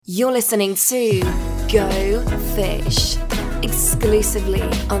You're listening to Go Fish, exclusively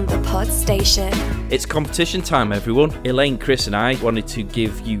on the Pod Station. It's competition time, everyone. Elaine, Chris and I wanted to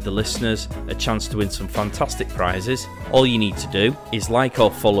give you, the listeners, a chance to win some fantastic prizes. All you need to do is like or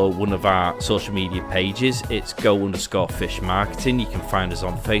follow one of our social media pages. It's go_fish marketing. You can find us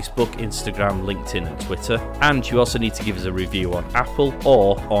on Facebook, Instagram, LinkedIn and Twitter. And you also need to give us a review on Apple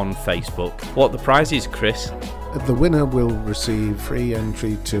or on Facebook. What are the prizes, Chris? The winner will receive free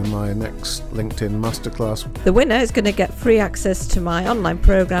entry to my next LinkedIn masterclass. The winner is going to get free access to my online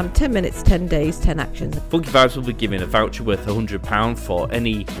program, 10 minutes, 10 days, 10 actions. Funky Vibes will be giving a voucher worth £100 for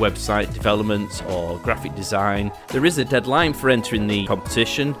any website development or graphic design. There is a deadline for entering the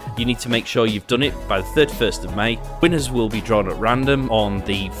competition. You need to make sure you've done it by the 31st of May. Winners will be drawn at random on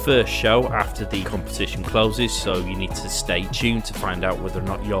the first show after the competition closes, so you need to stay tuned to find out whether or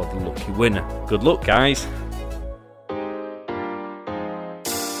not you're the lucky winner. Good luck, guys.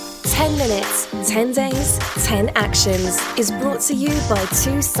 10 minutes, 10 days, 10 actions is brought to you by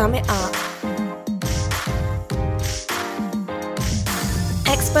 2 Sum It Up.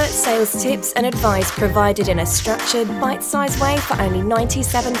 Expert sales tips and advice provided in a structured, bite-sized way for only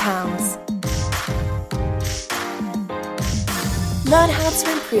 £97. Learn how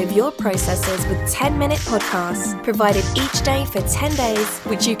to improve your processes with 10-minute podcasts provided each day for 10 days,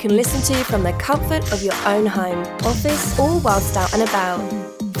 which you can listen to from the comfort of your own home, office, or whilst out and about.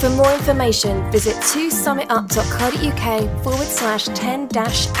 For more information, visit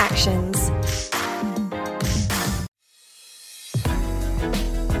 2summitup.co.uk/10-actions.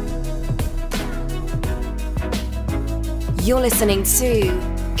 You're listening to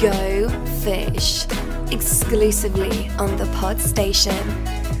Go Fish, exclusively on the Pod Station.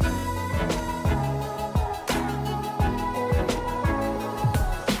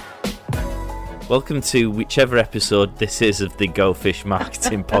 Welcome to whichever episode this is of the Go Fish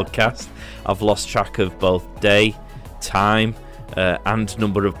Marketing Podcast. I've lost track of both day, time, and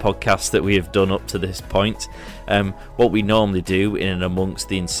number of podcasts that we have done up to this point. What we normally do, in and amongst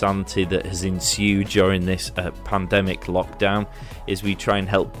the insanity that has ensued during this pandemic lockdown, is we try and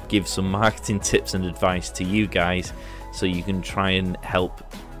help give some marketing tips and advice to you guys so you can try and help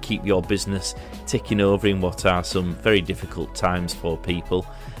keep your business ticking over in what are some very difficult times for people.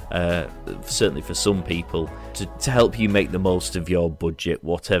 Certainly for some people, to help you make the most of your budget,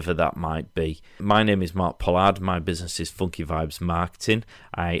 whatever that might be. My name is Mark Pollard. My business is Funky Vibes Marketing.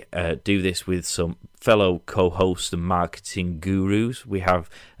 I do this with some fellow co-hosts and marketing gurus. We have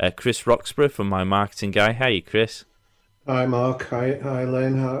Chris Roxburgh from My Marketing Guy. Hey, Chris. Hi, Mark. Hi,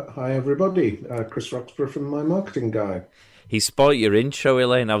 Elaine. Hi, everybody. Chris Roxburgh from My Marketing Guy. He spoilt your intro,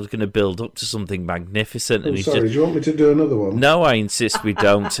 Elaine. I was going to build up to something magnificent. And sorry, do you want me to do another one? No, I insist we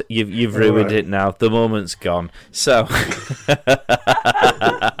don't. You've ruined it now. The moment's gone. So,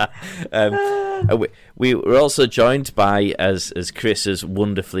 we were also joined by, as Chris has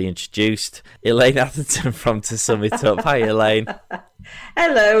wonderfully introduced, Elaine Atherton from To Sum It Up. Hi, Elaine.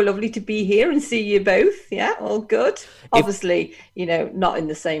 Hello, lovely to be here and see you both. Yeah, all good. Obviously, not in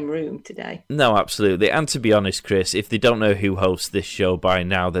the same room today. No, absolutely. And to be honest, Chris, if they don't know who hosts this show by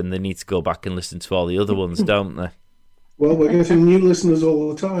now, then they need to go back and listen to all the other ones, don't they? Well, we're getting new listeners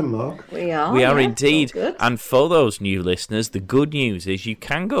all the time, Mark. We are. We are indeed. And for those new listeners, the good news is you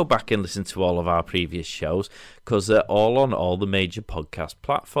can go back and listen to all of our previous shows because they're all on all the major podcast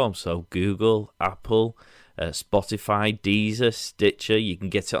platforms. So Google, Apple, Spotify, Deezer, Stitcher. You can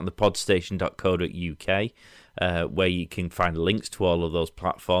get it on the podstation.co.uk, where you can find links to all of those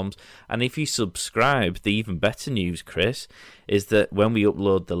platforms. And if you subscribe, the even better news, Chris, is that when we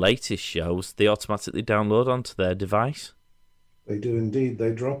upload the latest shows, they automatically download onto their device. They do indeed.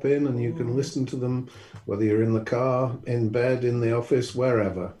 They drop in and you can listen to them whether you're in the car, in bed, in the office,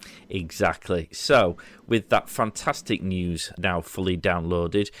 wherever. Exactly. So, with that fantastic news now fully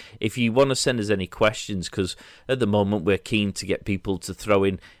downloaded, if you want to send us any questions, because at the moment we're keen to get people to throw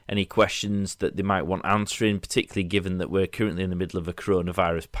in any questions that they might want answering, particularly given that we're currently in the middle of a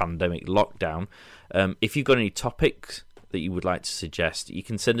coronavirus pandemic lockdown. If you've got any topics that you would like to suggest, you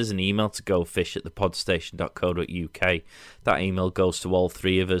can send us an email to gofish@thepodstation.co.uk. That email goes to all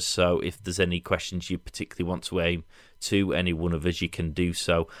three of us, so if there's any questions you particularly want to aim to any one of us, you can do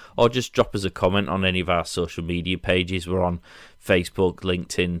so. Or just drop us a comment on any of our social media pages. We're on Facebook,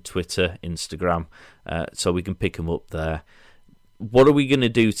 LinkedIn, Twitter, Instagram, so we can pick them up there. What are we going to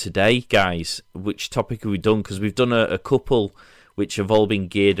do today, guys? Which topic have we done? Because we've done a couple which have all been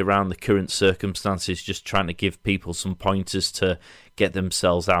geared around the current circumstances, just trying to give people some pointers to get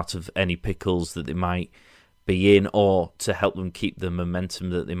themselves out of any pickles that they might be in, or to help them keep the momentum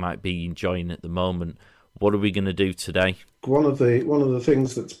that they might be enjoying at the moment. What are we going to do today? One of the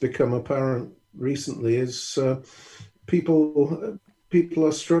things that's become apparent recently is people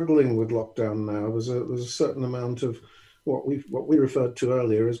are struggling with lockdown now. There's a certain amount of what we referred to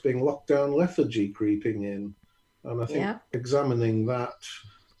earlier as being lockdown lethargy creeping in, and I think examining that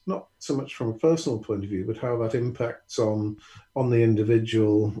not so much from a personal point of view, but how that impacts on the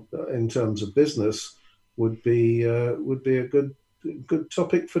individual in terms of business would be a good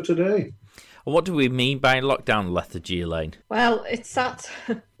topic for today. What do we mean by lockdown lethargy, Elaine? Well, it's that.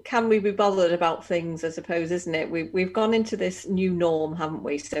 Can we be bothered about things, I suppose, isn't it? We've gone into this new norm, haven't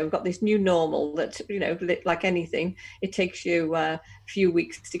we? So we've got this new normal that, like anything, it takes you a few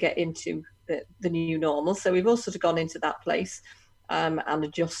weeks to get into the new normal. So we've all sort of gone into that place and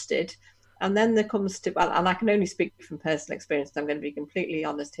adjusted. And then there comes to, and I can only speak from personal experience, I'm going to be completely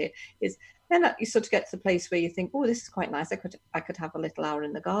honest here, is then you sort of get to the place where you think, oh, this is quite nice. I could have a little hour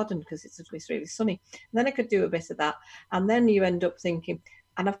in the garden because it's really sunny. And then I could do a bit of that. And then you end up thinking,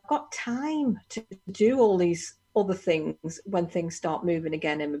 and I've got time to do all these other things when things start moving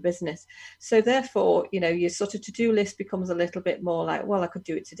again in my business. So therefore, your sort of to-do list becomes a little bit more like, well, I could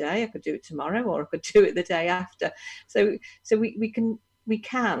do it today, I could do it tomorrow, or I could do it the day after. So we can,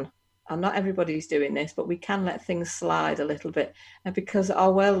 and not everybody's doing this, but we can let things slide a little bit because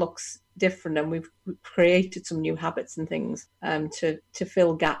our world looks different, and we've created some new habits and things to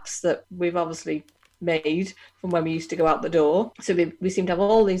fill gaps that we've obviously made from when we used to go out the door. So we seem to have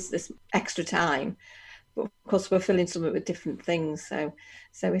all this extra time, but of course we're filling some of it with different things. So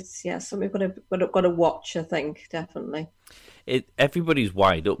it's something we've got to watch, I think, definitely. Everybody's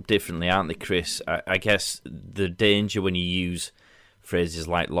wired up differently, aren't they, Chris? I guess the danger when you use phrases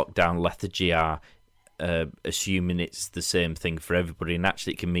like lockdown lethargy are assuming it's the same thing for everybody, and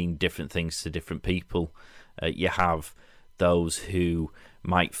actually it can mean different things to different people. You have those who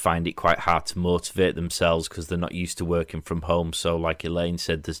might find it quite hard to motivate themselves because they're not used to working from home. So like Elaine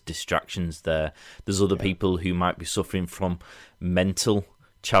said, there's distractions there. There's other people who might be suffering from mental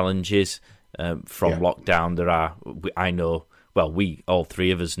challenges from lockdown. We all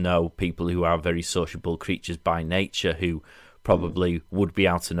three of us know people who are very sociable creatures by nature who probably would be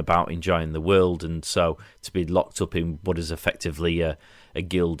out and about enjoying the world, and so to be locked up in what is effectively a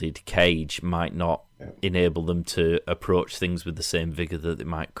gilded cage might not enable them to approach things with the same vigour that they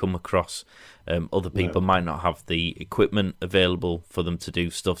might come across. Other people might not have the equipment available for them to do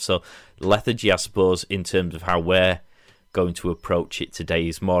stuff. So lethargy, I suppose, in terms of how we're going to approach it today,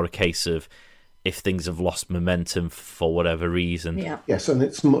 is more a case of if things have lost momentum for whatever reason. Yeah. Yes, and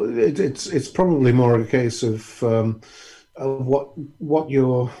it's probably more a case of what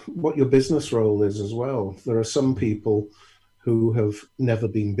your business role is as well. There are some people who have never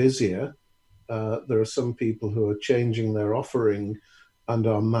been busier. There are some people who are changing their offering and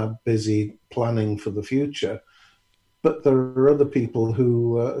are mad busy planning for the future. But there are other people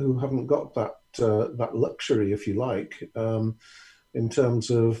who haven't got that luxury, if you like, in terms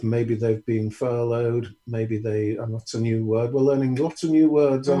of maybe they've been furloughed, maybe and that's a new word. We're learning lots of new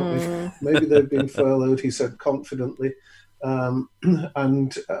words, aren't we? Maybe they've been furloughed, he said confidently. Those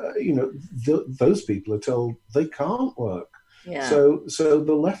people are told they can't work. Yeah. So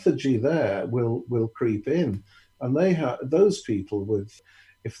the lethargy there will creep in, and those people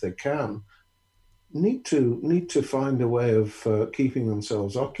if they can, need to find a way of keeping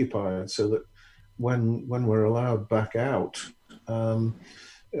themselves occupied, so that when we're allowed back out, when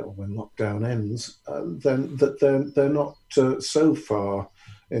lockdown ends, then that they're not so far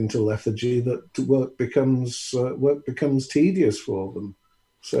into lethargy that work becomes tedious for them.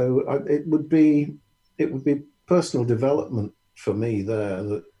 So it would be personal development for me there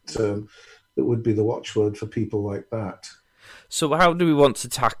that would be the watchword for people like that. So how do we want to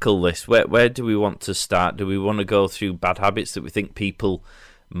tackle this? Where do we want to start? Do we want to go through bad habits that we think people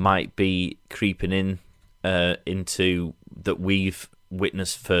might be creeping into that we've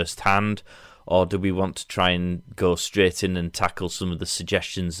witnessed firsthand? Or do we want to try and go straight in and tackle some of the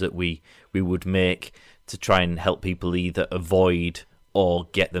suggestions that we would make to try and help people either avoid or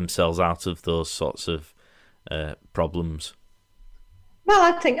get themselves out of those sorts of problems? Well,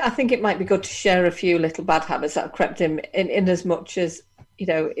 I think it might be good to share a few little bad habits that have crept in as much as,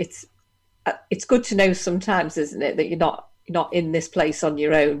 it's good to know sometimes, isn't it, that you're not in this place on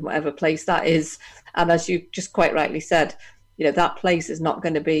your own, whatever place that is. And as you just quite rightly said, that place is not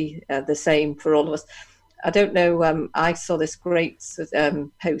going to be the same for all of us. I don't know. I saw this great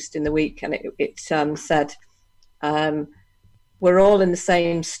post in the week, and it said, "We're all in the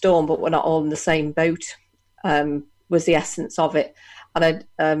same storm, but we're not all in the same boat." Was the essence of it, and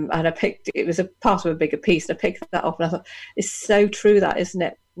I picked. It was a part of a bigger piece, and I picked that up, and I thought, it's so true, that, isn't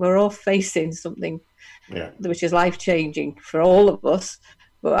it? We're all facing something which is life-changing for all of us.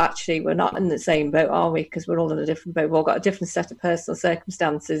 But actually, we're not in the same boat, are we? Because we're all in a different boat. We've all got a different set of personal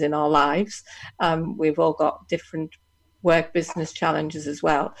circumstances in our lives. We've all got different work business challenges as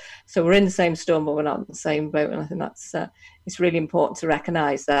well. So we're in the same storm, but we're not in the same boat. And I think that's it's really important to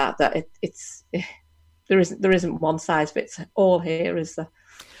recognise that there isn't one size fits all here, is there?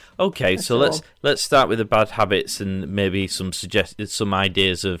 Okay, so let's start with the bad habits and maybe some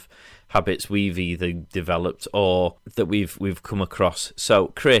ideas of habits we've either developed or that we've come across. So,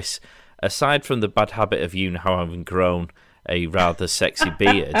 Chris, aside from the bad habit of you now having grown a rather sexy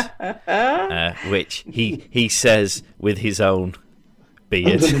beard, which he says with his own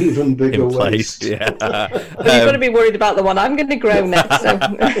beard and an even bigger in place. waist. Yeah. Well, you've got to be worried about the one I'm going to grow next. So.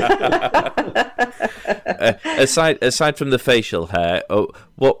 Aside from the facial hair,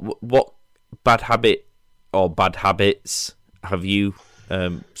 what bad habit or bad habits have you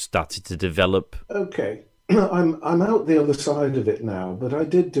started to develop? Okay, I'm out the other side of it now, but I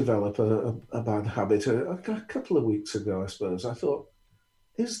did develop a bad habit a couple of weeks ago, I suppose. I thought,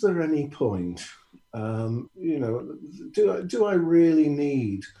 is there any point? Do I really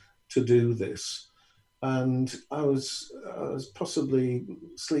need to do this? And I was possibly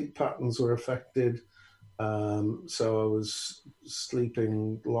sleep patterns were affected. So I was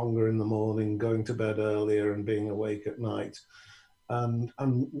sleeping longer in the morning, going to bed earlier and being awake at night. And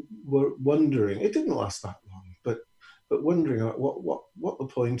we're wondering, it didn't last that long, but wondering what the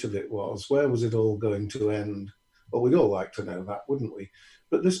point of it was, where was it all going to end? Well, we'd all like to know that, wouldn't we?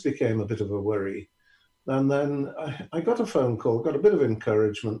 But this became a bit of a worry. And then I got a phone call, got a bit of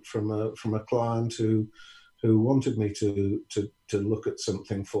encouragement from a client who wanted me to look at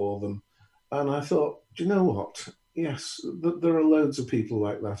something for them. And I thought, do you know what? Yes, there are loads of people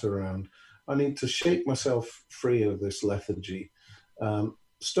like that around. I need to shake myself free of this lethargy.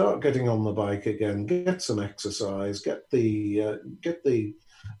 Start getting on the bike again, get some exercise, get the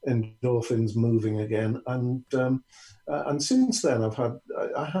endorphins moving again, and since then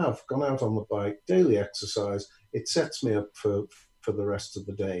I have gone out on the bike, daily exercise. It sets me up for the rest of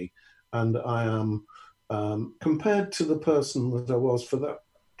the day, and I am compared to the person that I was for that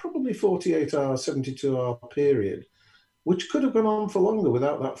probably 48-hour, 72-hour period, which could have gone on for longer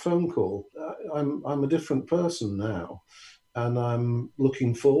without that phone call. I'm a different person now. And I'm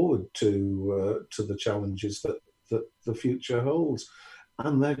looking forward to the challenges that the future holds,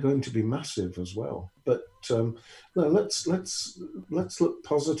 and they're going to be massive as well. But no, let's look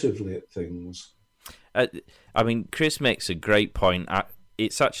positively at things. I mean, Chris makes a great point.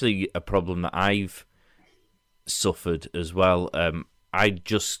 It's actually a problem that I've suffered as well. I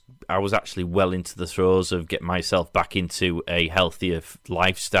was actually well into the throes of getting myself back into a healthier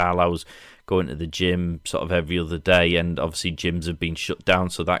lifestyle. I was going to the gym sort of every other day, and obviously gyms have been shut down,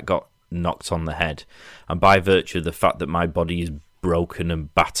 so that got knocked on the head. And by virtue of the fact that my body is broken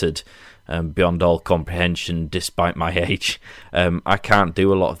and battered beyond all comprehension, despite my age, I can't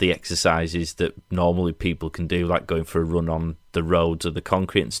do a lot of the exercises that normally people can do, like going for a run on the roads or the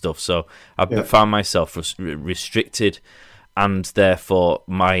concrete and stuff. So I found myself restricted, and therefore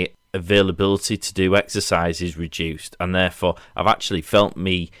my availability to do exercise is reduced, and therefore I've actually felt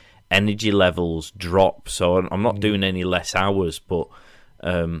me energy levels drop. So I'm not doing any less hours, but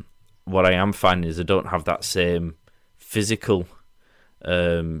what I am finding is I don't have that same physical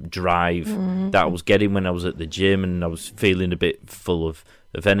drive that I was getting when I was at the gym, and I was feeling a bit full of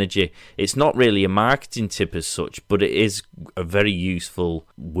energy. It's not really a marketing tip as such, but it is a very useful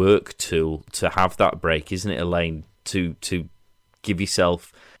work tool to have that break, isn't it, Elaine? To give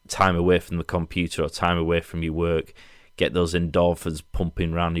yourself time away from the computer or time away from your work, get those endorphins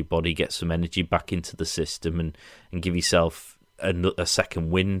pumping around your body, get some energy back into the system, and give yourself a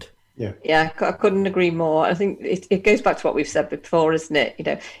second wind. Yeah, I couldn't agree more. I think it goes back to what we've said before, isn't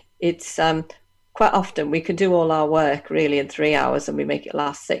it? It's quite often we can do all our work really in 3 hours, and we make it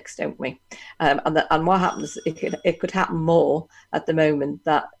last 6, don't we? And what happens? It could happen more at the moment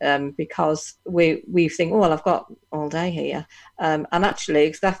that because we think, oh, well, I've got all day here, and actually,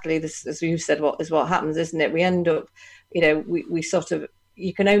 exactly this, as you said, what happens, isn't it? We end up, we sort of,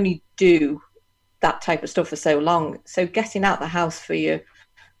 you can only do that type of stuff for so long. So getting out the house for your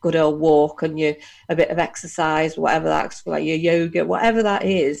good old walk and a bit of exercise, whatever that's like, your yoga, whatever that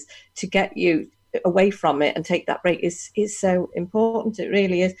is, to get you away from it and take that break is so important. It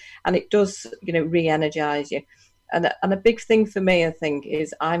really is, and it does re-energize you. And a big thing for me, I think,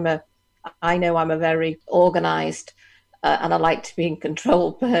 is I know I'm a very organized and I like to be in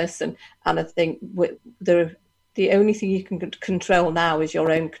control person, and I think the only thing you can control now is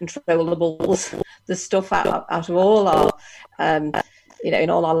your own controllables, the stuff out of all our in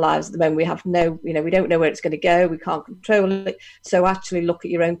all our lives at the moment, we have we don't know where it's going to go. We can't control it. So actually look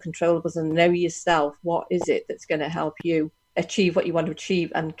at your own controllables and know yourself. What is it that's going to help you achieve what you want to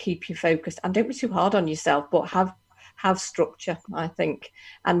achieve and keep you focused? And don't be too hard on yourself, but have structure, I think,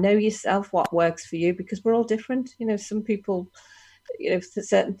 and know yourself, what works for you, because we're all different. Some people,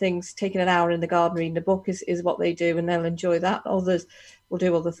 certain things, taking an hour in the garden reading a book is what they do, and they'll enjoy that. Others will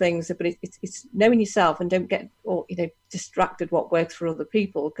do other things, but it's knowing yourself, and don't get distracted what works for other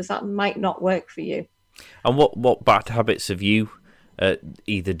people, because that might not work for you. And what bad habits have you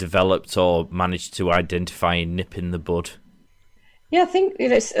either developed or managed to identify and nip in the bud? Yeah, I think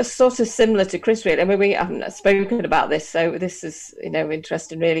it's sort of similar to Chris, really. I mean, we haven't spoken about this, so this is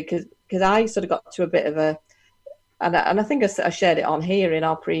interesting, really, because I sort of got to a bit of a, and I think I shared it on here in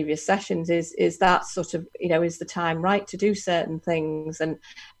our previous sessions. Is that sort of is the time right to do certain things, and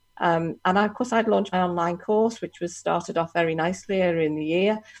of course I'd launched my online course, which was started off very nicely earlier in the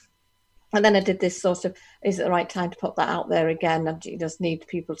year. And then I did this sort of, is it the right time to put that out there again? And you just need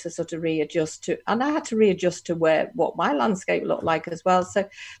people to sort of readjust to, and I had to readjust to what my landscape looked like as well. So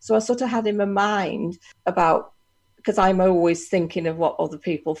I sort of had in my mind about, because I'm always thinking of what other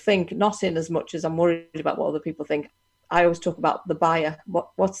people think, not in as much as I'm worried about what other people think. I always talk about the buyer.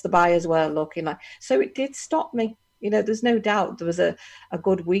 What's the buyer's world looking like? So it did stop me. There's no doubt there was a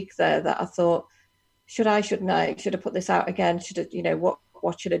good week there that I thought, shouldn't I? Should I put this out again? Should I,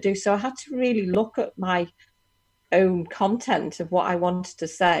 what should I do? So I had to really look at my own content of what I wanted to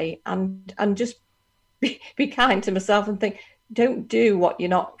say, and just be kind to myself and think, don't do what you're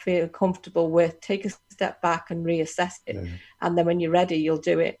not feel comfortable with. Take a step back and reassess it. Yeah. And then when you're ready, you'll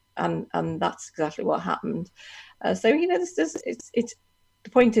do it. And that's exactly what happened. So, it's the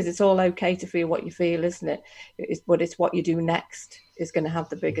point is, it's all okay to feel what you feel, isn't it? But it's what you do next is going to have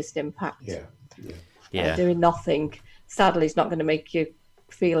the biggest impact. Yeah. Doing nothing, sadly, is not going to make you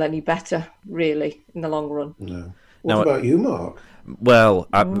feel any better, really, in the long run. No. What about you, Mark? Well,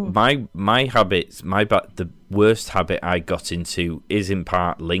 my habits, the worst habit I got into is in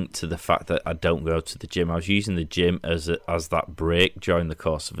part linked to the fact that I don't go to the gym. I was using the gym as that break during the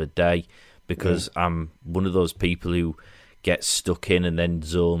course of a day, because I'm one of those people who gets stuck in and then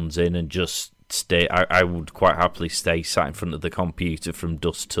zones in and just stay. I would quite happily stay sat in front of the computer from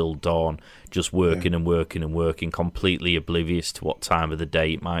dusk till dawn, just working and working and working, completely oblivious to what time of the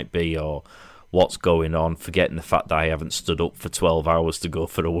day it might be or what's going on, forgetting the fact that I haven't stood up for 12 hours to go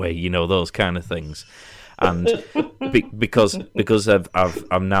for a wee, those kind of things. And because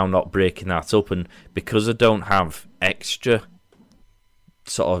I'm now not breaking that up, and because I don't have extra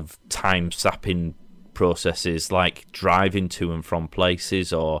sort of time sapping processes like driving to and from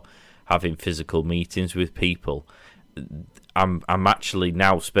places or having physical meetings with people, I'm actually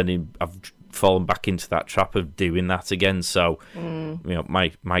now I've fallen back into that trap of doing that again. So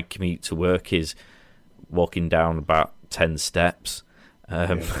my commute to work is walking down about 10 steps.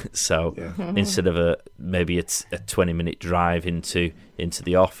 So instead of maybe it's a 20-minute drive into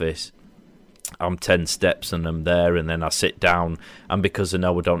the office, I'm 10 steps and I'm there, and then I sit down, and because I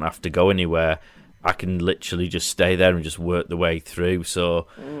know I don't have to go anywhere, I can literally just stay there and just work the way through. So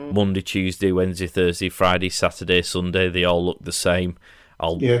Monday, Tuesday, Wednesday, Thursday, Friday, Saturday, Sunday, they all look the same.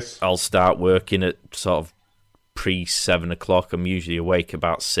 I'll start working at sort of pre-7 o'clock. I'm usually awake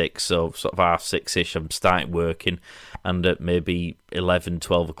about 6, so sort of 6:30ish I'm starting working, and at maybe 11,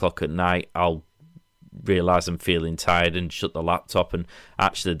 12 o'clock at night I'll realise I'm feeling tired and shut the laptop. And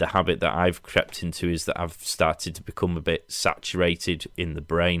actually the habit that I've crept into is that I've started to become a bit saturated in the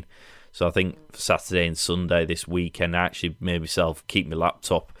brain. So I think for Saturday and Sunday this weekend, I actually made myself keep my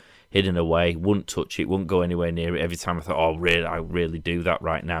laptop hidden away, wouldn't touch it, wouldn't go anywhere near it. Every time I thought, I really do that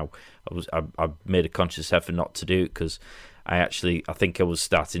right now, I made a conscious effort not to do it, because I think I was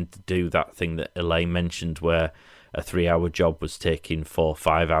starting to do that thing that Elaine mentioned, where a 3-hour job was taking 4 or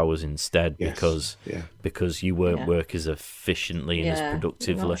 5 hours instead, because you weren't work as efficiently and as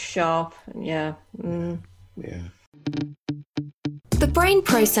productively. Not sharp, Yeah. The brain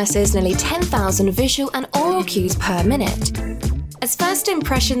processes nearly 10,000 visual and oral cues per minute. As first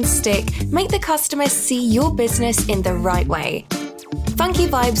impressions stick, make the customers see your business in the right way. Funky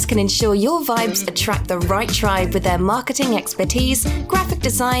Vibes can ensure your vibes attract the right tribe with their marketing expertise, graphic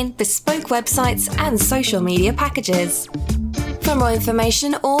design, bespoke websites, and social media packages. For more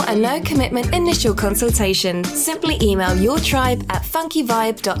information or a no-commitment initial consultation, simply email your tribe at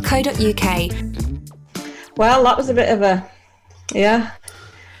funkyvibe.co.uk. Well, that was a bit of a,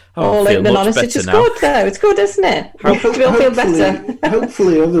 all open and honest. It's good, though. It's good, isn't it? We'll feel better.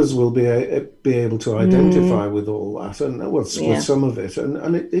 Hopefully, others will be able to identify with all that and with some of it.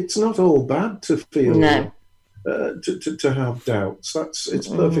 And it's not all bad to feel to have doubts. It's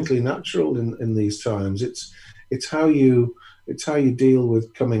perfectly natural in these times. It's how you deal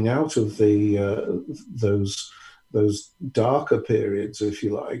with coming out of the those darker periods, if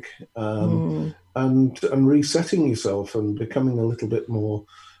you like, and resetting yourself and becoming a little bit more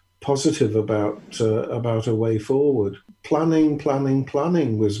positive about a way forward. Planning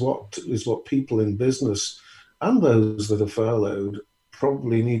is what people in business and those that are furloughed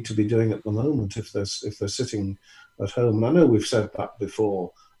probably need to be doing at the moment if they're sitting at home. And I know we've said that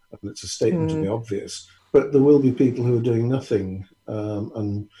before, and it's a statement to be obvious, but there will be people who are doing nothing,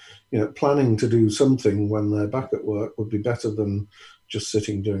 and planning to do something when they're back at work would be better than just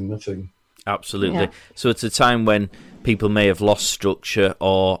sitting doing nothing. Absolutely. Yeah. So it's a time when people may have lost structure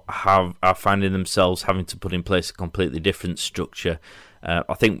or are finding themselves having to put in place a completely different structure.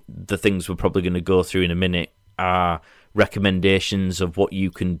 I think the things we're probably going to go through in a minute are recommendations of what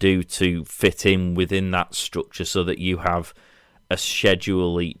you can do to fit in within that structure so that you have a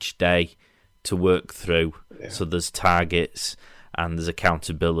schedule each day to work through. Yeah. So there's targets and there's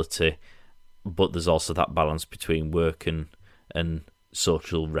accountability, but there's also that balance between work and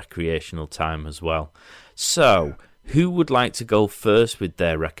social recreational time as well. So who would like to go first with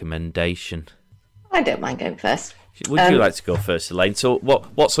their recommendation? I don't mind going first. Would you like to go first, Elaine? So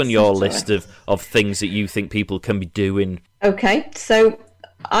what's on your list of things that you think people can be doing? Okay, so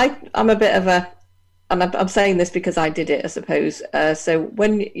I'm a bit of a, and I'm saying this because I did it, I suppose. So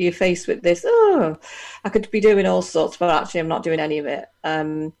when you're faced with this, I could be doing all sorts, but actually I'm not doing any of it.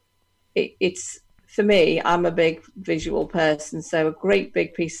 It's for me, I'm a big visual person, so a great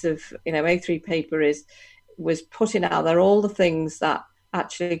big piece of A3 paper was putting out there all the things that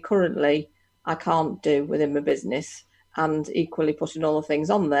actually currently I can't do within my business, and equally putting all the things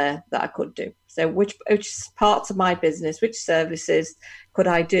on there that I could do. So which parts of my business, which services could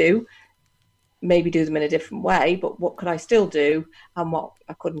I do, maybe do them in a different way, but what could I still do and what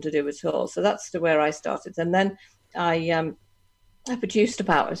I couldn't do at all. So that's where I started. And then I produced it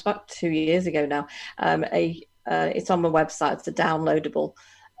was about 2 years ago now, it's on my website, it's a downloadable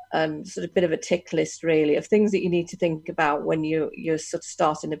sort of bit of a tick list, really, of things that you need to think about when you're sort of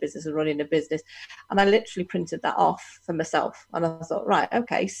starting a business and running a business. And I literally printed that off for myself. And I thought, right,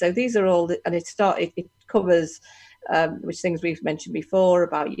 okay, so these are all, and it covers which things we've mentioned before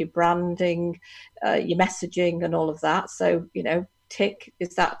about your branding, your messaging and all of that. So, tick,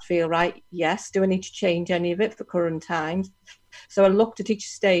 does that feel right? Yes. Do I need to change any of it for current times? So I looked at each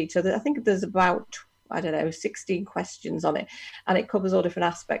stage. So I think there's about 16 questions on it, and it covers all different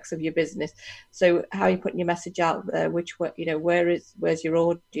aspects of your business. So how are you putting your message out there? Where's your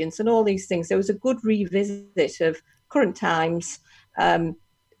audience, and all these things. So it was a good revisit of current times.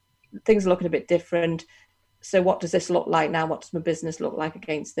 Things are looking a bit different. So what does this look like now? What does my business look like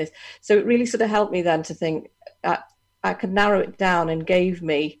against this? So it really sort of helped me then to think I could narrow it down, and gave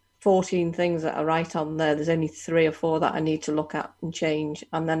me 14 things that are right on there. There's only 3 or 4 that I need to look at and change,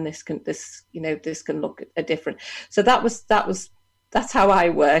 and then this can look a different. So that's how I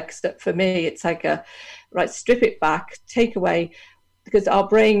work. So for me, it's like strip it back, take away, because our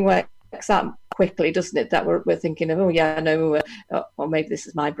brain works that quickly, doesn't it? That we're thinking of, or maybe this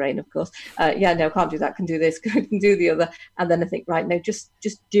is my brain, of course. No, can't do that. Can do this. Can do the other. And then I think, right, no, just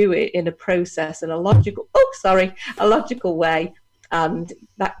do it in a process and a logical way. And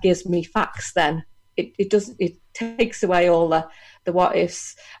that gives me facts. Then it takes away all the what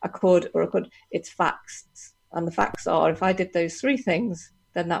ifs. I could. It's facts, and the facts are, if I did those 3 things,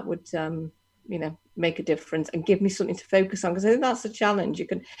 then that would make a difference and give me something to focus on. Because I think that's the challenge.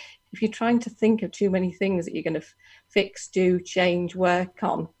 If you're trying to think of too many things that you're going to fix, do, change, work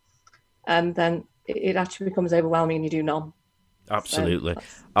on, and then it actually becomes overwhelming, and you do none. Absolutely. So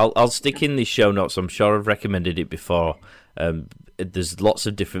I'll stick in the show notes. I'm sure I've recommended it before. There's lots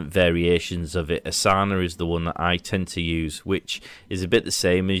of different variations of it. Asana is the one that I tend to use, which is a bit the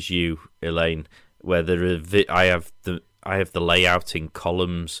same as you, Elaine, where I have the layout in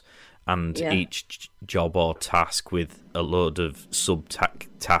columns, and each job or task with a load of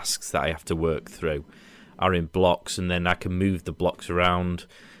sub-tasks that I have to work through are in blocks, and then I can move the blocks around.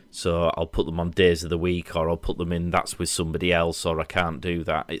 So I'll put them on days of the week, or I'll put them in that's with somebody else, or I can't do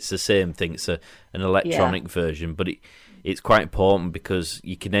that. It's the same thing. It's an electronic version, but it's quite important, because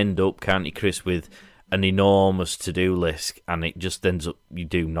you can end up, can't you, Chris, with an enormous to-do list, and it just ends up you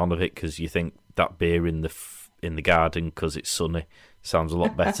do none of it because you think that beer in the garden because it's sunny sounds a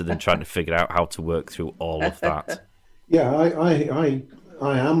lot better than trying to figure out how to work through all of that. Yeah, I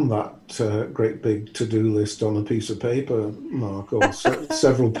am that great big to-do list on a piece of paper, Mark, or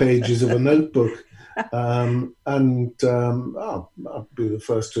several pages of a notebook. I'll be the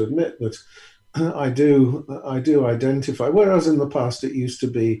first to admit that I do identify. Whereas in the past it used to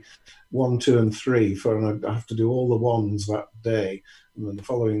be 1, 2, and 3 and I have to do all the ones that day, and then the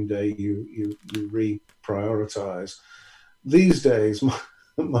following day you reprioritize. These days,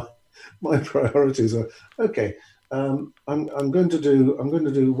 my priorities are okay. I'm going to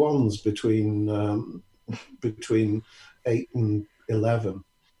do ones between 8 and 11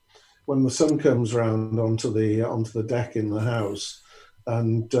 when the sun comes round onto the deck in the house,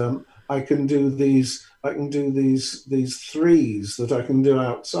 and I can do these threes that I can do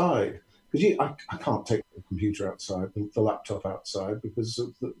outside, because I can't take the computer outside, the laptop outside, because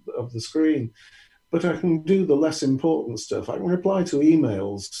of the screen. But I can do the less important stuff. I can reply to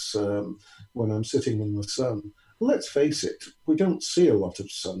emails when I'm sitting in the sun. Let's face it, we don't see a lot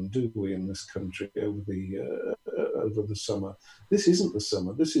of sun, do we, in this country over the summer? This isn't the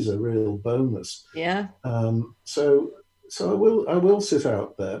summer. This is a real bonus. Yeah. So I will sit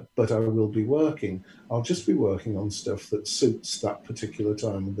out there, but I will be working. I'll just be working on stuff that suits that particular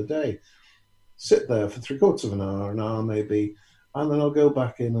time of the day. Sit there for 3/4 of an hour maybe, and then I'll go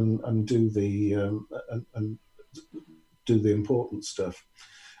back in and do the important stuff.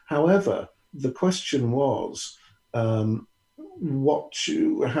 However, the question was, how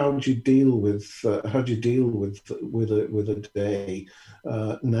do you deal with a day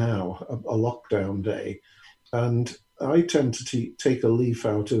now, a lockdown day? And I tend to take a leaf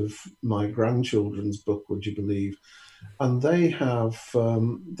out of my grandchildren's book, would you believe? And they have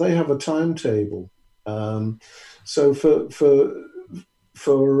a timetable. So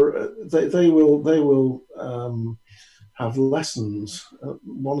they will have lessons.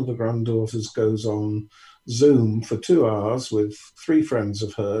 One of the granddaughters goes on Zoom for 2 hours with 3 friends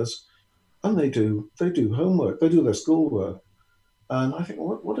of hers, and they do homework. They do their schoolwork. And I think,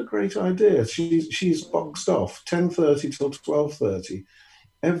 what a great idea. She's boxed off 10:30 till 12:30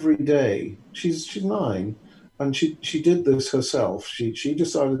 every day. She's 9, and she did this herself. She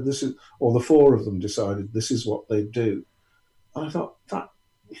decided this is, or the 4 of them decided this is what they do. And I thought that,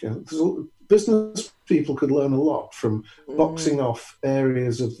 business people could learn a lot from boxing off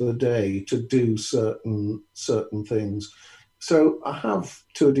areas of the day to do certain things. So I have,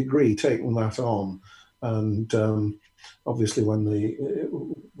 to a degree, taken that on, and obviously when we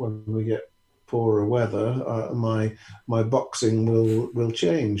get poorer weather, my boxing will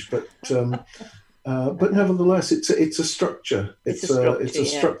change, but nevertheless, it's a structure. It's a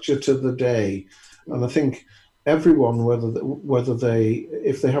structure to the day, and I think everyone, whether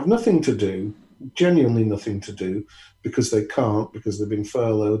if they have nothing to do, genuinely nothing to do, because they can't, because they've been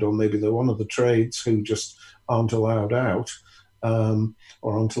furloughed, or maybe they're one of the trades who just aren't allowed out, or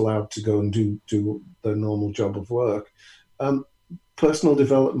aren't allowed to go and do their normal job of work. Personal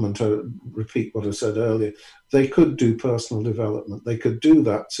development, I repeat what I said earlier, they could do personal development. They could do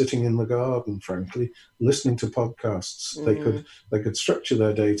that sitting in the garden, frankly, listening to podcasts. They could structure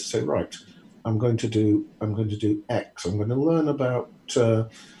their day to say, right, I'm going to do X. I'm going to learn about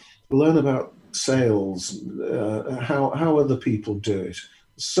sales, how other people do it.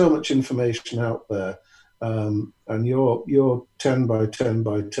 So much information out there, and your 10 by 10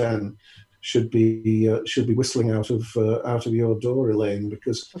 by 10 should be whistling out of your door, Elaine,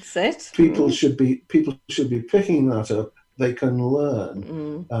 because that's it. People should be picking that up. They can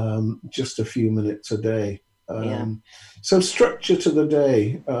learn just a few minutes a day. So structure to the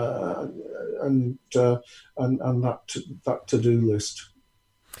day, and that to-do list.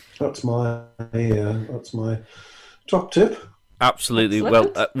 That's my top tip. Absolutely.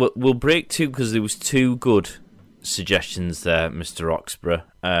 Excellent. Well, we'll break 2 because there was 2 good suggestions there, Mr. Roxburgh.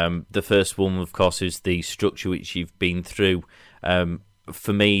 The first one, of course, is the structure which you've been through.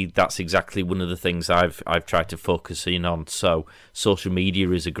 For me, that's exactly one of the things I've tried to focus in on. So social media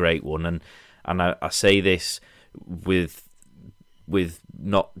is a great one, and I say this with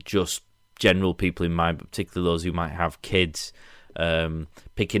not just general people in mind, but particularly those who might have kids.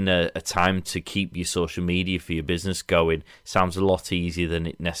 Picking a time to keep your social media for your business going sounds a lot easier than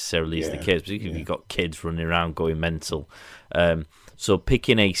it necessarily is the case, particularly if you've got kids running around going mental. So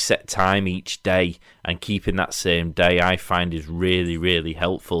picking a set time each day and keeping that same day, I find, is really, really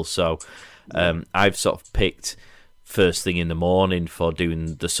helpful. So I've sort of picked first thing in the morning for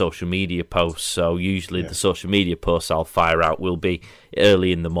doing the social media posts. So usually the social media posts I'll fire out will be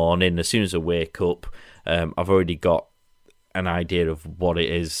early in the morning. As soon as I wake up, I've already got an idea of what it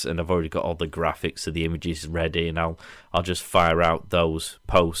is, and I've already got all the graphics of the images ready, and I'll just fire out those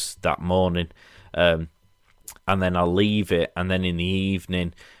posts that morning, and then I'll leave it, and then in the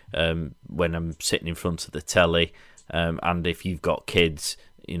evening, when I'm sitting in front of the telly, and if you've got kids,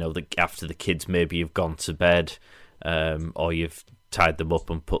 after the kids maybe have gone to bed, or you've tied them up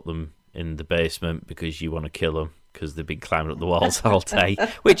and put them in the basement because you want to kill them because they've been climbing up the walls all day,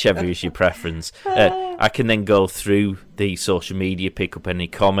 whichever is your preference. I can then go through the social media, pick up any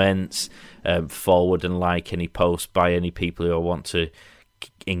comments, forward and like any posts by any people who I want to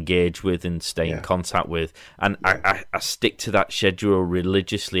engage with and stay in contact with. And I stick to that schedule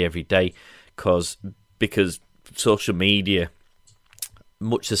religiously every day because social media,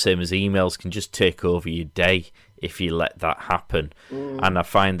 much the same as emails, can just take over your day if you let that happen. And I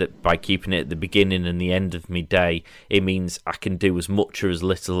find that by keeping it at the beginning and the end of my day, it means I can do as much or as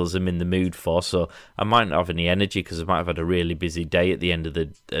little as I'm in the mood for. So I might not have any energy because I might have had a really busy day at the end of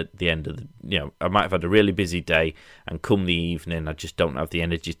the I might have had a really busy day, and come the evening I just don't have the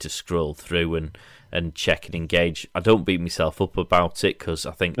energy to scroll through and check and engage. I don't beat myself up about it because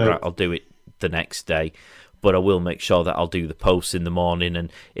I think right, I'll do it the next day. But I will make sure that I'll do the posts in the morning,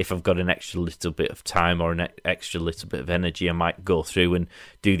 and if I've got an extra little bit of time or an extra little bit of energy, I might go through and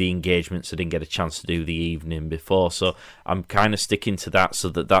do the engagements I didn't get a chance to do the evening before. So I'm kind of sticking to that so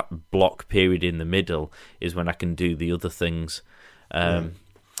that block period in the middle is when I can do the other things.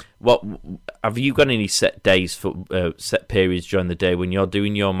 What have you got any set days for set periods during the day when you're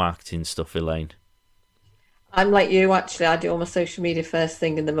doing your marketing stuff, Elaine? I'm like you, actually. I do all my social media first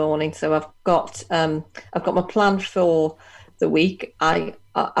thing in the morning. So I've got my plan for the week. I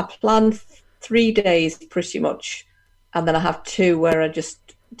plan 3 days pretty much, and then I have 2 where I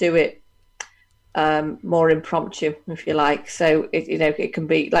just do it more impromptu, if you like. So it can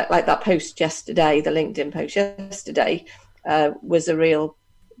be like that post yesterday, the LinkedIn post yesterday was a real,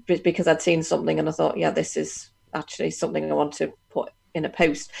 because I'd seen something and I thought, this is actually something I want to put in a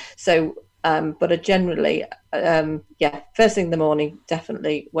post. So. But I generally, first thing in the morning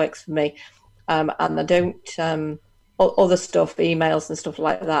definitely works for me. And I don't, other stuff, emails and stuff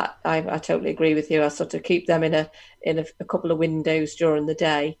like that, I totally agree with you. I sort of keep them in a couple of windows during the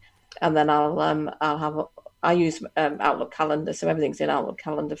day. And then I use Outlook calendar. So everything's in Outlook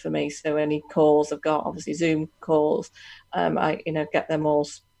calendar for me. So any calls I've got, obviously Zoom calls, I get them all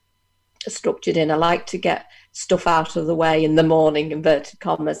structured in. I like to get stuff out of the way in the morning, inverted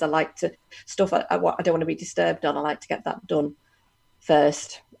commas. I like to stuff I don't want to be disturbed on. I like to get that done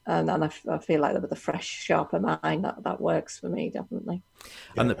first, and I feel like with a fresh, sharper mind, that works for me definitely.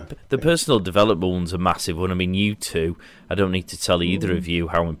 And the personal development one's a massive one. I mean, you two, I don't need to tell either of you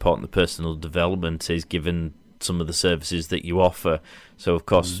how important the personal development is, given some of the services that you offer. So of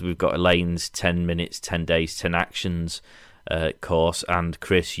course we've got Elaine's 10 minutes, 10 days, 10 actions course, and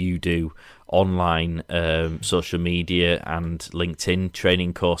Chris, you do online social media and LinkedIn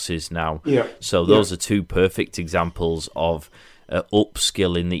training courses now. So those are 2 perfect examples of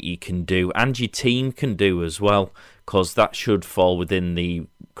upskilling that you can do, and your team can do as well, because that should fall within the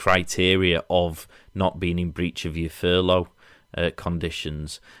criteria of not being in breach of your furlough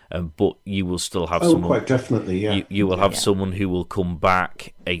conditions, but you will still have someone. Quite definitely, you will have someone who will come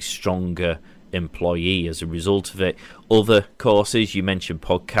back a stronger employee as a result of it. Other courses, you mentioned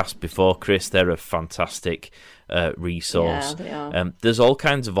podcasts before, Chris, they're a fantastic resource. They are. There's all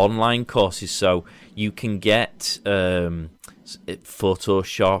kinds of online courses, so you can get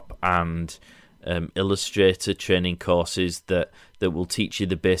Photoshop and Illustrator training courses that will teach you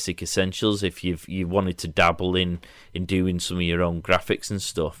the basic essentials if you wanted to dabble in doing some of your own graphics and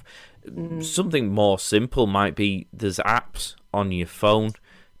stuff. Something more simple might be, there's apps on your phone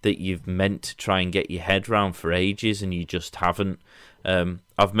that you've meant to try and get your head around for ages and you just haven't.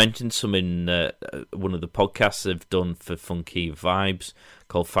 I've mentioned some in one of the podcasts I've done for Funky Vibes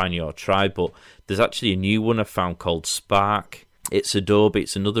called Find Your Tribe, but there's actually a new one I found called Spark. It's Adobe.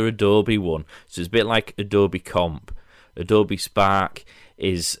 It's another Adobe one. So it's a bit like Adobe Comp. Adobe Spark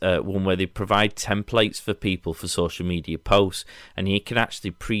is one where they provide templates for people for social media posts, and you can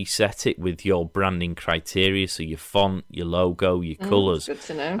actually preset it with your branding criteria, so your font, your logo, your colours. Good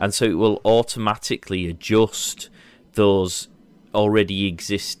to know. And so it will automatically adjust those already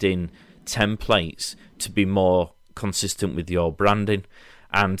existing templates to be more consistent with your branding.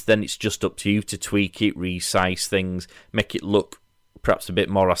 And then it's just up to you to tweak it, resize things, make it look perhaps a bit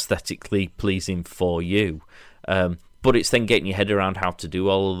more aesthetically pleasing for you. But it's then getting your head around how to do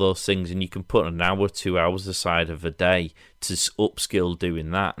all of those things, and you can put an hour, 2 hours aside of a day to upskill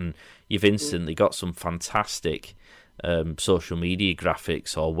doing that, and you've instantly got some fantastic social media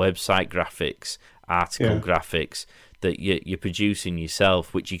graphics or website graphics, article graphics that you're producing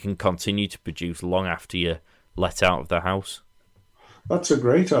yourself, which you can continue to produce long after you're let out of the house. That's a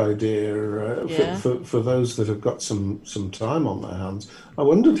great idea for those that have got some time on their hands. I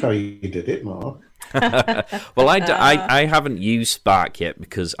wondered how you did it, Mark. Well, I haven't used Spark yet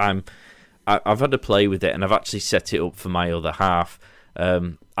because I've had to play with it, and I've actually set it up for my other half.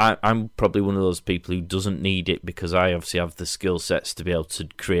 I'm probably one of those people who doesn't need it because I obviously have the skill sets to be able to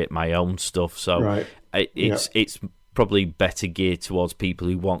create my own stuff. So it's probably better geared towards people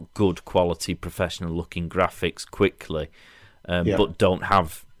who want good quality, professional looking graphics quickly, but don't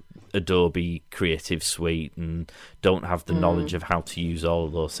have Adobe Creative Suite and don't have the knowledge of how to use all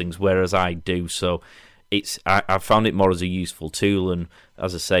of those things, whereas I do. So I found it more as a useful tool, and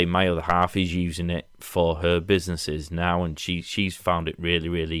as I say, my other half is using it for her businesses now, and she's found it really,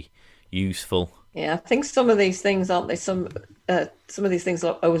 really useful. Yeah, I think some of these things, aren't they? Some of these things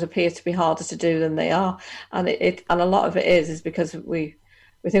always appear to be harder to do than they are, and and a lot of it is because we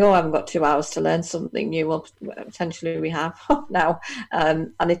think, oh, I haven't got 2 hours to learn something new. Well, potentially we have now,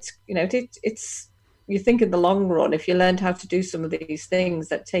 and it's it's you think in the long run, if you learned how to do some of these things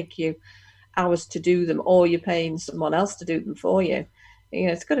that take you hours to do them, or you're paying someone else to do them for you,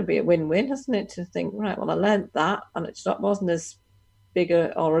 it's got to be a win-win, hasn't it? To think, right, well, I learned that, and wasn't as big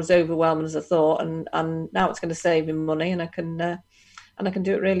or as overwhelming as I thought, and now it's going to save me money, and I can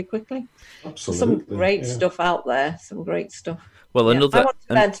do it really quickly. Absolutely, some great stuff out there. Some great stuff. Well, I want to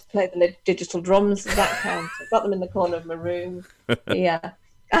learn to play the digital drums. Does that count? I've got them in the corner of my room. Yeah.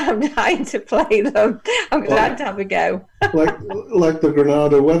 I'm trying to play them. I'm glad to have a go. like the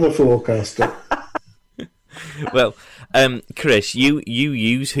Granada weather forecaster. Well, Chris, you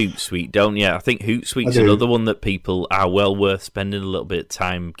use Hootsuite, don't you? I think Hootsuite's another one that people are well worth spending a little bit of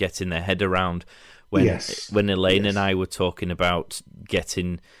time getting their head around. When Elaine and I were talking about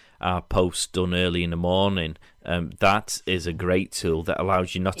getting our posts done early in the morning, that is a great tool that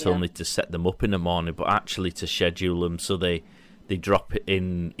allows you not only to set them up in the morning, but actually to schedule them so they drop it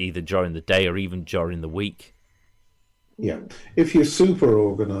in either during the day or even during the week. Yeah, if you're super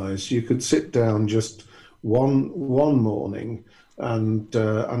organised, you could sit down just one morning and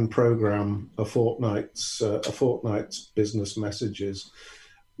program a fortnight's business messages.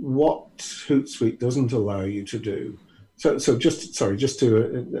 What Hootsuite doesn't allow you to do, so just to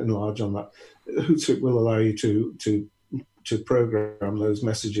enlarge on that, Hootsuite will allow you to program those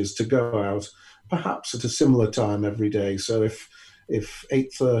messages to go out perhaps at a similar time every day. So if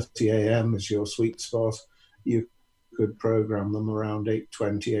 8:30 a.m. is your sweet spot, you could program them around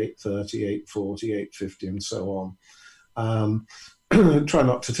 8:20, 8:30, 8:40, 8:50, and so on. Try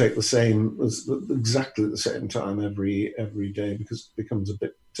not to take exactly the same time every day, because it becomes a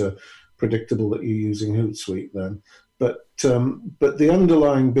bit predictable that you're using Hootsuite then. But the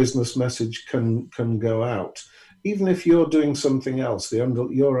underlying business message can go out, even if you're doing something else.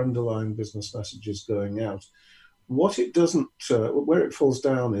 Your underlying business message is going out. What it doesn't, where it falls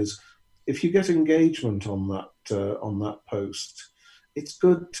down is, if you get engagement on that post, it's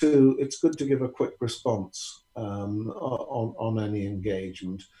good to give a quick response on any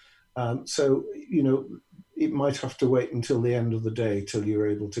engagement. So it might have to wait until the end of the day till you're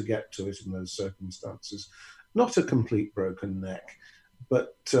able to get to it in those circumstances. Not a complete broken neck,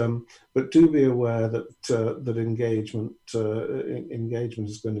 but do be aware that engagement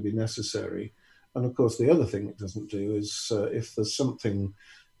is going to be necessary. And of course, the other thing it doesn't do is if there's something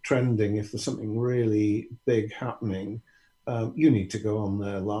trending, if there's something really big happening, you need to go on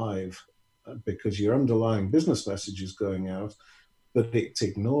there live, because your underlying business message is going out, but it's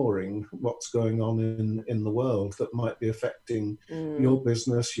ignoring what's going on in the world that might be affecting your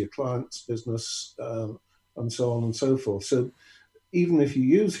business, your client's business, and so on and so forth. So even if you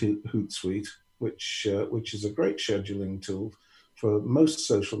use Hootsuite, which is a great scheduling tool for most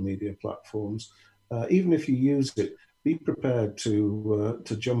social media platforms, even if you use it, be prepared to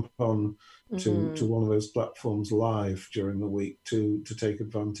jump on to one of those platforms live during the week to take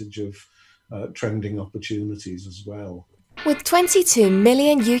advantage of trending opportunities as well. With 22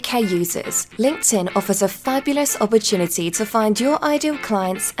 million UK users, LinkedIn offers a fabulous opportunity to find your ideal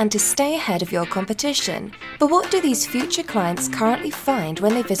clients and to stay ahead of your competition. But what do these future clients currently find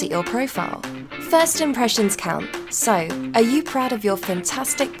when they visit your profile? First impressions count. So, are you proud of your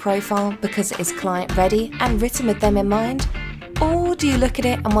fantastic profile because it is client ready and written with them in mind? Or do you look at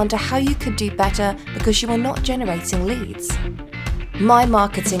it and wonder how you could do better because you are not generating leads? My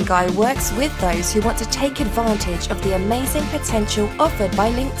Marketing Guy works with those who want to take advantage of the amazing potential offered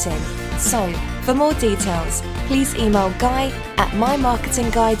by LinkedIn. So, for more details, please email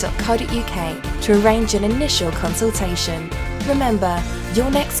guy@mymarketingguy.co.uk to arrange an initial consultation. Remember,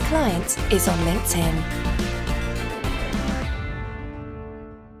 your next client is on LinkedIn.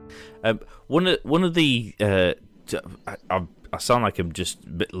 One of the I sound like I'm just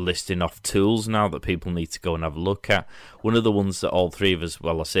listing off tools now that people need to go and have a look at. One of the ones that all three of us,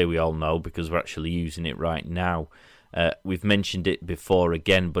 well, I say we all know because we're actually using it right now. We've mentioned it before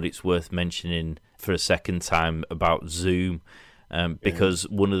again, but it's worth mentioning for a second time about Zoom. Because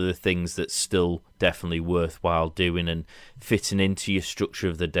one of the things that's still definitely worthwhile doing and fitting into your structure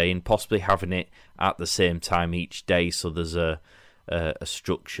of the day, and possibly having it at the same time each day, so there's a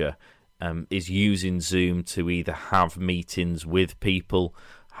structure, is using Zoom to either have meetings with people,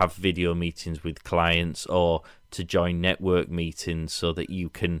 have video meetings with clients, or to join network meetings so that you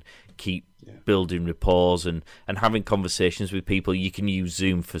can keep building rapport and having conversations with people. You can use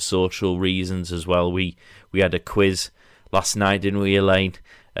Zoom for social reasons as well. We had a quiz last night, didn't we, Elaine?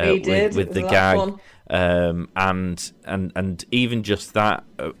 With the gang, and even just that,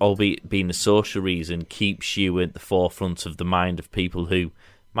 albeit being a social reason, keeps you at the forefront of the mind of people who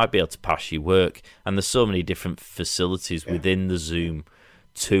might be able to pass you work. And there's so many different facilities within the Zoom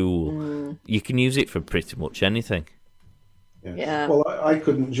tool. You can use it for pretty much anything. Yeah. Well, I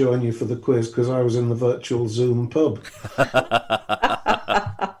couldn't join you for the quiz because I was in the virtual Zoom pub.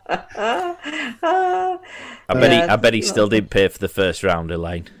 I bet he still didn't pay for the first round,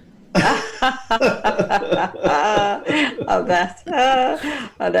 Elaine. I bet.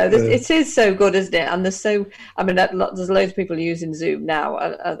 I know. It is so good, isn't it? And there's loads of people using Zoom now.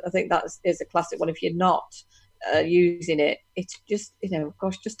 I think that is a classic one. If you're not using it, it's just,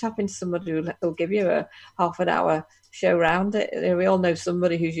 just tap into somebody who'll give you a half an hour show round it. We all know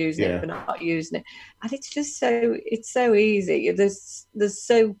somebody who's using it but not using it, and it's just so easy. There's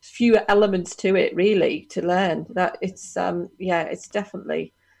so few elements to it really to learn that it's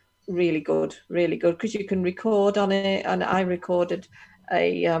definitely really good because you can record on it. And I recorded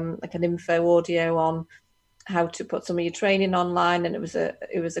an info audio on how to put some of your training online, and it was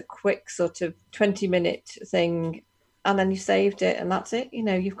a quick sort of 20-minute thing, and then you saved it, and that's it.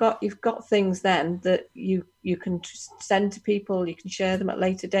 You've got things then that you can send to people. You can share them at a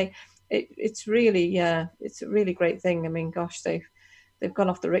later date. It's really it's a really great thing. I mean, gosh, they've gone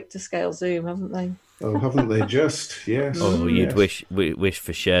off the Richter scale, Zoom, haven't they? Oh, haven't they just? Yes. Oh, you'd wish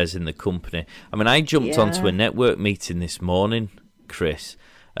for shares in the company. I mean, I jumped onto a network meeting this morning, Chris.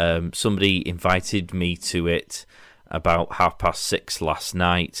 Somebody invited me to it about 6:30 last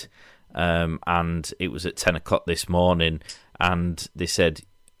night, and it was at 10 o'clock this morning, and they said,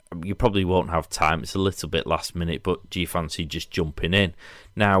 you probably won't have time, it's a little bit last minute, but do you fancy just jumping in?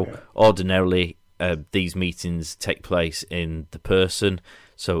 Now, ordinarily, these meetings take place in the person,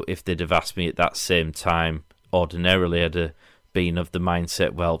 so if they'd have asked me at that same time, ordinarily I'd have been of the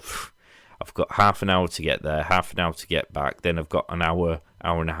mindset, well, I've got half an hour to get there, half an hour to get back, then I've got an hour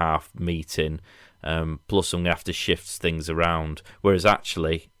and a half meeting, plus I'm going to have to shift things around. Whereas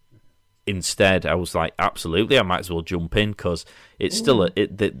actually, instead, I was like, absolutely, I might as well jump in because it's still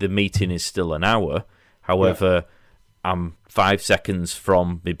the meeting is still an hour. However, I'm 5 seconds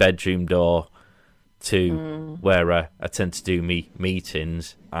from my bedroom door to where I tend to do me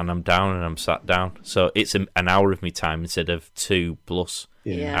meetings, and I'm down and I'm sat down. So it's an hour of my time instead of 2+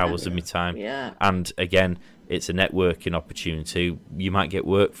 hours of my time. Yeah. And again, it's a networking opportunity you might get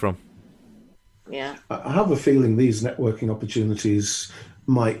work from. Yeah. I have a feeling these networking opportunities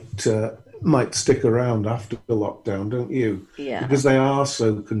might stick around after the lockdown, don't you? Yeah. Because they are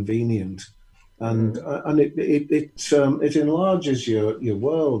so convenient, and it enlarges your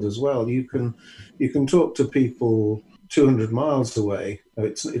world as well. You can talk to people 200 miles away.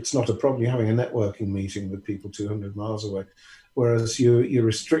 It's not a problem. You're having a networking meeting with people 200 miles away. Whereas you're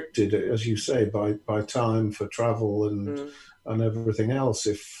restricted, as you say, by time for travel and everything else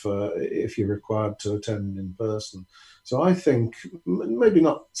if you're required to attend in person. So I think maybe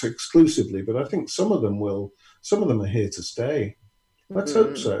not exclusively, but I think some of them are here to stay. Let's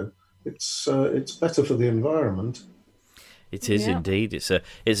hope so. It's better for the environment. It is indeed. It's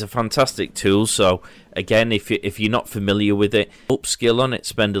a fantastic tool. So again, if you're not familiar with it, upskill on it.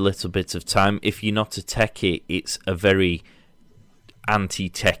 Spend a little bit of time. If you're not a techie, it's a very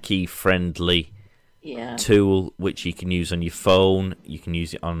anti-techie friendly tool which you can use on your phone, you can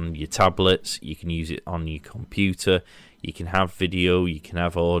use it on your tablets, you can use it on your computer, you can have video, you can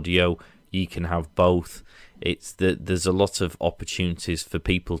have audio, you can have both. There's a lot of opportunities for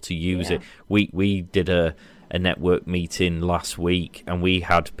people to use it. We did a network meeting last week, and we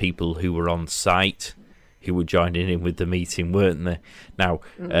had people who were on site who were joining in with the meeting, weren't they? Now,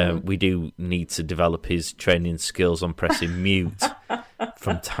 we do need to develop his training skills on pressing mute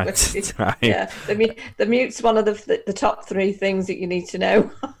from time to time. Yeah, the mute's one of the top 3 things that you need to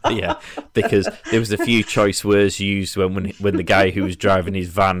know. Yeah, because there was a few choice words used when the guy who was driving his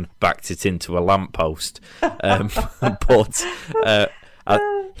van backed it into a lamppost. But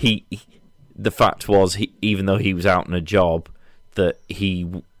the fact was, even though he was out on a job that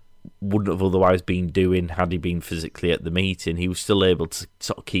he wouldn't have otherwise been doing had he been physically at the meeting, he was still able to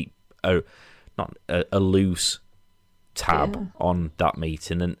sort of keep a loose tab on that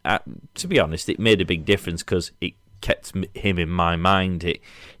meeting, and to be honest, it made a big difference because it kept him in my mind.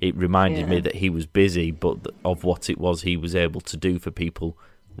 It reminded me that he was busy, but of what it was he was able to do for people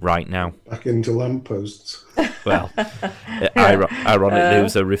right now. Back into lampposts. Well, ironically, there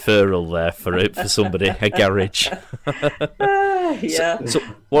was a referral there for somebody, a garage. So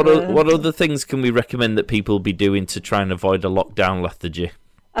what other things can we recommend that people be doing to try and avoid a lockdown lethargy?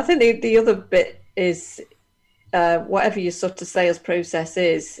 I think the other bit is whatever your sort of sales process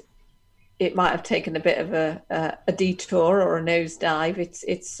is, it might have taken a bit of a detour or a nosedive.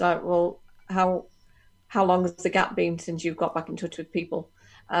 It's like, well, how long has the gap been since you've got back in touch with people,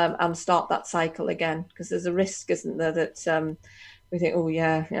 and start that cycle again? Because there's a risk, isn't there, that we think, oh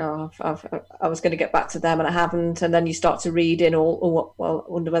yeah, I was going to get back to them and I haven't, and then you start to read in well,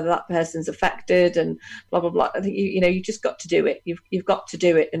 I wonder whether that person's affected and blah blah blah. I think you just got to do it. You've got to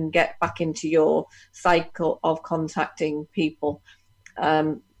do it and get back into your cycle of contacting people.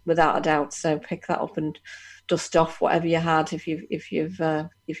 Without a doubt. So pick that up and dust off whatever you had if you've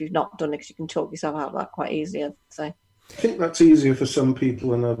not done it, because you can talk yourself out of that quite easily, I'd say. I think that's easier for some people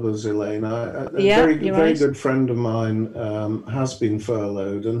than others, Elaine. A very good friend of mine has been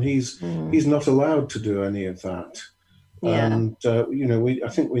furloughed, and he's not allowed to do any of that. Yeah. And I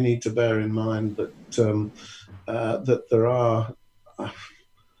think we need to bear in mind that that there are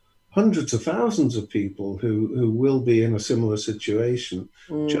hundreds of thousands of people who will be in a similar situation,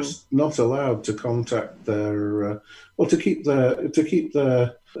 just not allowed to contact their to keep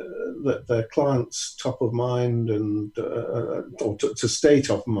their clients top of mind, and or to stay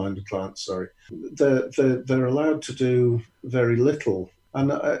top of mind of clients. Sorry, they're allowed to do very little.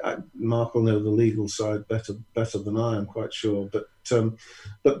 And Mark will know the legal side better than I am, quite sure. But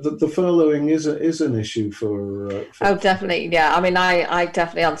the furloughing is an issue for oh, definitely, yeah. I mean, I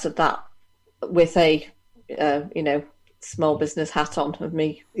definitely answered that with a small business hat on of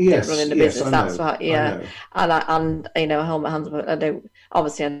me running a business. That's what, yeah. And I hold my hands up. I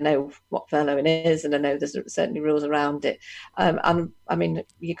know what furloughing is, and I know there's certainly rules around it. And I mean,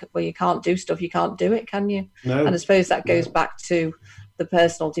 you can't do stuff, you can't do it, can you? No. And I suppose that goes back to the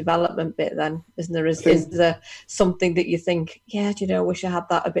personal development bit then, isn't there? Is there something that you think, I wish I had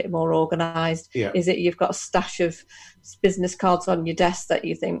that a bit more organised? Yeah. Is it you've got a stash of business cards on your desk that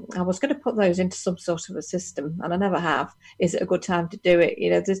you think, I was going to put those into some sort of a system and I never have? Is it a good time to do it?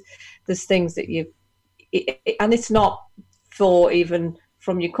 There's things that and it's not for even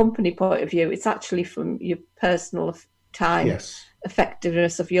from your company point of view, it's actually from your personal time. Yes.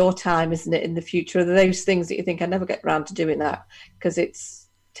 Effectiveness of your time, isn't it, in the future? Are those things that you think, I never get around to doing that because it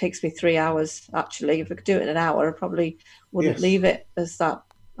takes me 3 hours? Actually, if I could do it in an hour, I probably wouldn't leave it as that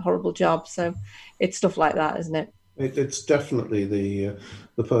horrible job. So it's stuff like that, isn't it? It's definitely the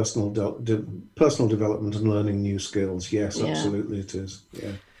personal development and learning new skills. Yes, absolutely it is.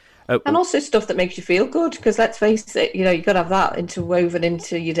 Yeah. And also stuff that makes you feel good, because let's face it, you've got to have that interwoven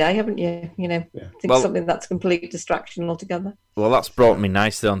into your day, haven't you? Something that's complete distraction altogether. Well, that's brought me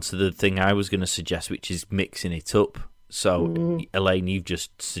nicely onto the thing I was going to suggest, which is mixing it up. So, Elaine, you've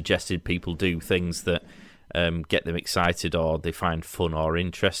just suggested people do things that get them excited or they find fun or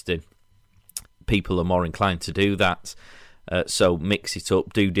interesting. People are more inclined to do that. So mix it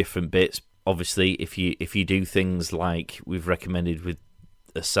up, do different bits. Obviously, if you do things like we've recommended with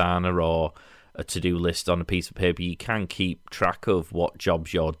Asana or a to-do list on a piece of paper, you can keep track of what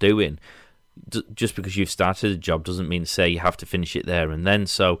jobs you're doing. Just because you've started a job doesn't mean to say you have to finish it there and then.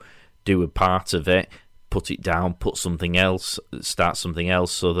 So do a part of it, put it down, put something else, start something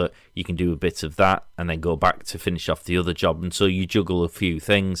else, so that you can do a bit of that and then go back to finish off the other job. And so you juggle a few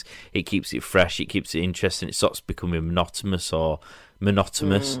things. It keeps it fresh, it keeps it interesting. It stops becoming monotonous.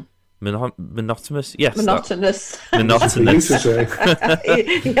 Yes. Monotonous. Monotonous.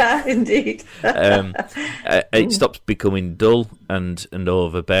 Yeah, indeed. It stops becoming dull and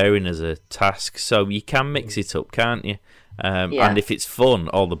overbearing as a task. So you can mix it up, can't you? And if it's fun,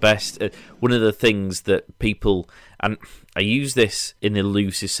 all the best. One of the things that people, and I use this in the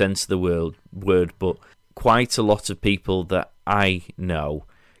loosest sense of the word, but quite a lot of people that I know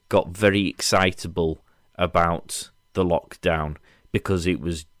got very excitable about the lockdown because it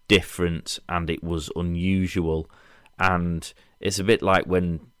was different and it was unusual. And it's a bit like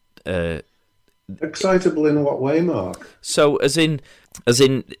when excitable in what way, Mark? So as in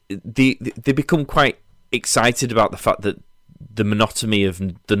they become quite excited about the fact that the monotony of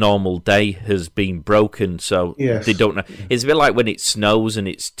the normal day has been broken. So they don't know. It's a bit like when it snows and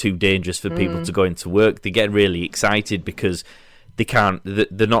it's too dangerous for people to go into work. They get really excited because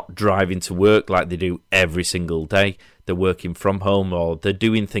they're not driving to work like they do every single day. they're working from home or they're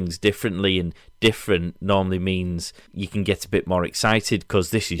doing things differently, and different normally means you can get a bit more excited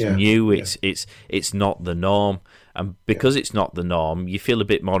because this is new. It's not the norm, and because it's not the norm, you feel a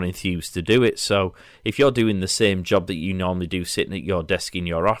bit more enthused to do it. So if you're doing the same job that you normally do sitting at your desk in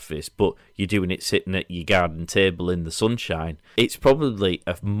your office, but you're doing it sitting at your garden table in the sunshine, it's probably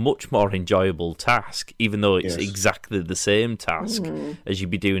a much more enjoyable task, even though it's exactly the same task as you'd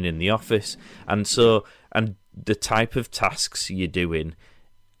be doing in the office. And the type of tasks you're doing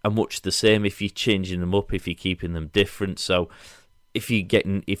are much the same if you're changing them up, if you're keeping them different. So if you've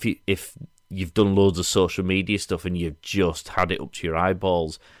done loads of social media stuff and you've just had it up to your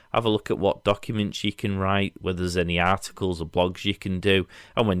eyeballs, have a look at what documents you can write, whether there's any articles or blogs you can do,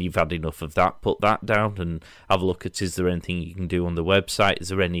 and when you've had enough of that, put that down and have a look at, is there anything you can do on the website, is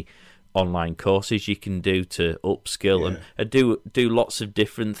there any online courses you can do to upskill, and do lots of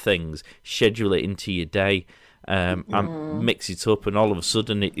different things, schedule it into your day, and mix it up, and all of a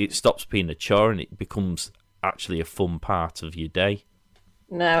sudden it stops being a chore and it becomes actually a fun part of your day.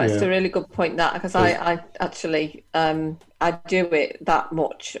 No, it's a really good point, that, because I actually I do it that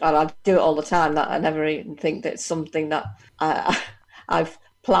much, and I do it all the time, that I never even think that it's something that I've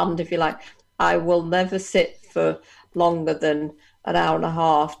planned, if you like. I will never sit for longer than an hour and a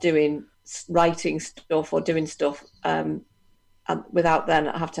half writing stuff or doing stuff, and without then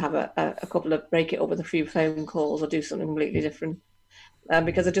I have to have a couple of, break it up with a few phone calls or do something completely different,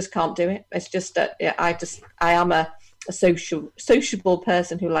 because I just can't do it. It's just that I am a sociable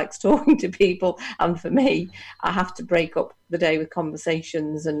person who likes talking to people, and for me, I have to break up the day with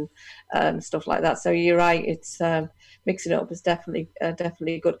conversations and stuff like that. So you're right, it's mixing it up is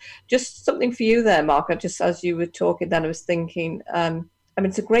definitely good. Just something for you there, Mark. Just as you were talking, then I was thinking,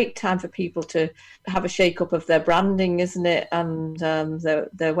 it's a great time for people to have a shake-up of their branding, isn't it? And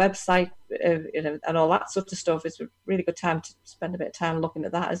their website, and all that sort of stuff. It's a really good time to spend a bit of time looking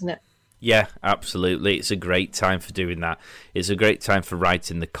at that, isn't it? Yeah, absolutely. It's a great time for doing that. It's a great time for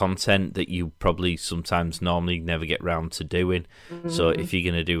writing the content that you probably sometimes normally never get round to doing. So if you're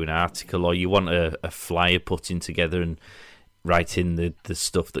going to do an article or you want a flyer putting together, and writing the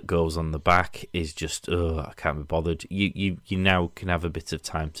stuff that goes on the back is just, I can't be bothered. You now can have a bit of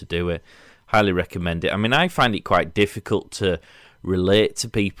time to do it. Highly recommend it. I mean, I find it quite difficult to relate to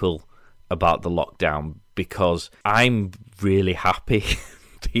people about the lockdown because I'm really happy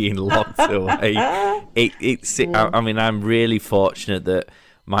being locked away. I'm really fortunate that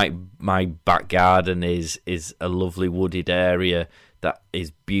my back garden is a lovely wooded area that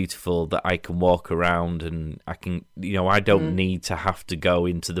is beautiful, that I can walk around, and I can, I don't need to have to go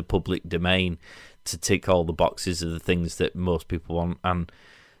into the public domain to tick all the boxes of the things that most people want. And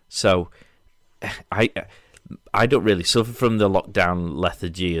so I don't really suffer from the lockdown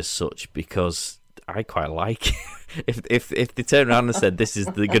lethargy as such, because I quite like it. If they turn around and said this is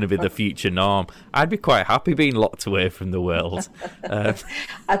going to be the future norm, I'd be quite happy being locked away from the world.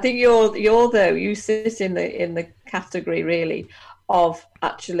 I think you sit in the category really of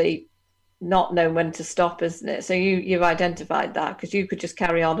actually not knowing when to stop, isn't it? So you've identified that, because you could just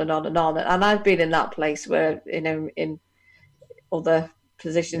carry on and on and on. And I've been in that place where, in other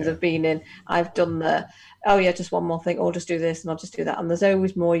positions I've been in, I've done just one more thing, or just do this and I'll just do that. And there's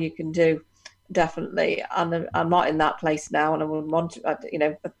always more you can do. Definitely, and I'm not in that place now, and I wouldn't want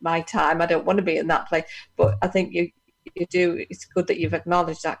to. My time, I don't want to be in that place. But I think you do. It's good that you've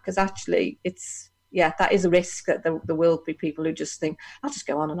acknowledged that, because actually, that is a risk that there will be people who just think, I'll just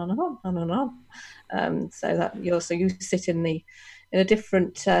go on and on and on and on and on. So that you sit in a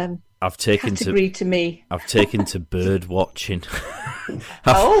different category to me. I've taken to bird watching.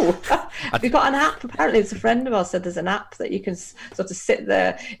 Have you got an app? Apparently, it's a friend of ours said there's an app that you can sort of sit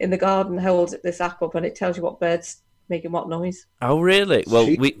there in the garden, hold this app up, and it tells you what birds making what noise. Oh, really? Well,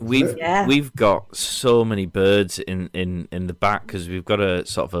 we've got so many birds in the back, because we've got a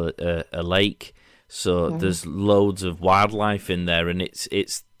sort of a lake. So there's loads of wildlife in there, and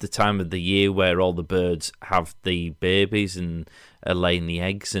it's the time of the year where all the birds have the babies and are laying the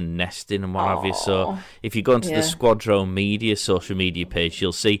eggs and nesting and what have you. So if you go onto the Squadron Media social media page,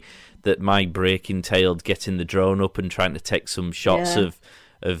 you'll see that my breaking-tailed getting the drone up and trying to take some shots of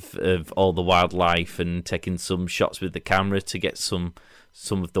all the wildlife, and taking some shots with the camera to get some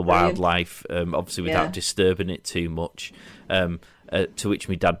of the wildlife, obviously without disturbing it too much. To which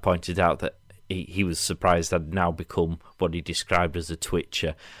my dad pointed out that he was surprised I'd now become what he described as a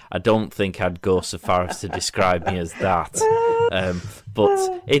twitcher. I don't think I'd go so far as to describe me as that.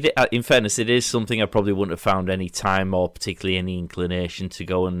 But in fairness, it is something I probably wouldn't have found any time or particularly any inclination to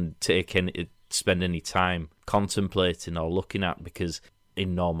go and spend any time contemplating or looking at, because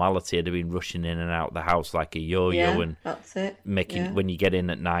in normality, I'd have been rushing in and out the house like a yo-yo, and that's it. making when you get in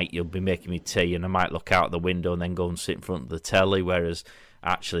at night, you'll be making me tea, and I might look out the window and then go and sit in front of the telly. Whereas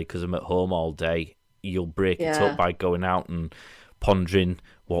actually, because I'm at home all day, you'll break it up by going out and pondering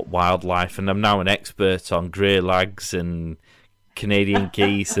what wildlife. And I'm now an expert on grey lags and Canadian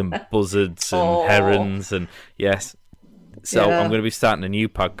geese and buzzards and herons, and yes. So I'm going to be starting a new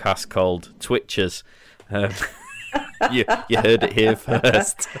podcast called Twitchers. You heard it here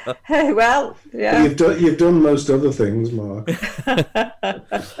first. Hey, well, yeah. You've done most other things, Mark.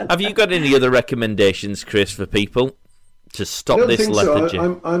 Have you got any other recommendations, Chris, for people to stop this lethargy?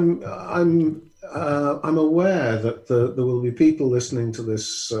 So. I'm aware that there will be people listening to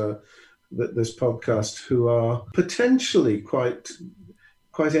this this podcast who are potentially quite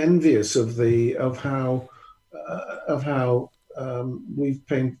envious of how we've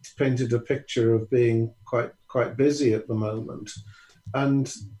painted a picture of being quite busy at the moment,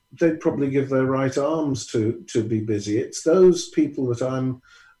 and they'd probably give their right arms to be busy. It's those people that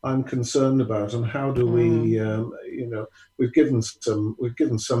I'm concerned about, and how do we, we've given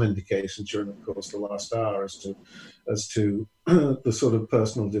some indications during, of course, the last hour as to the sort of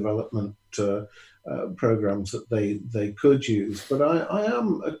personal development programs that they could use. But I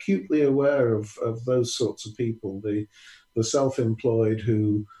am acutely aware of those sorts of people, the self-employed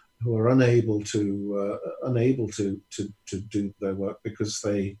who are unable to do their work because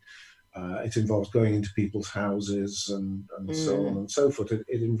it involves going into people's houses and so on and so forth.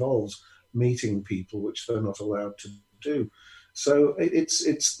 It involves meeting people, which they're not allowed to do. So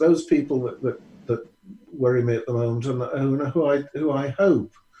it's those people that worry me at the moment, and who I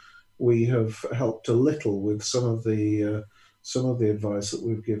hope we have helped a little with some of the advice that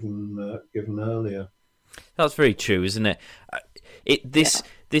we've given earlier. That's very true, isn't it?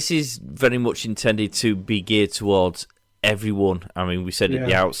 This is very much intended to be geared towards everyone. I mean, we said at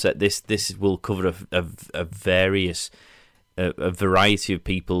the outset, this will cover a variety of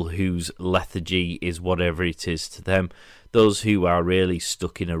people whose lethargy is whatever it is to them. Those who are really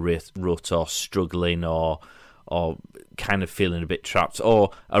stuck in a rut or struggling or kind of feeling a bit trapped,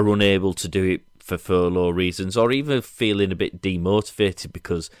 or are unable to do it for furlough reasons, or even feeling a bit demotivated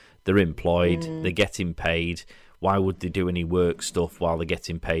because they're employed, they're getting paid. Why would they do any work stuff while they're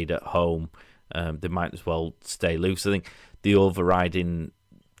getting paid at home? They might as well stay loose. I think the overriding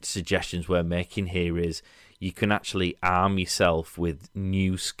suggestions we're making here is you can actually arm yourself with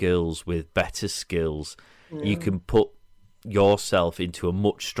new skills, with better skills. Yeah. You can put yourself into a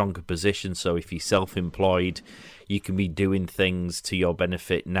much stronger position. So if you're self-employed, you can be doing things to your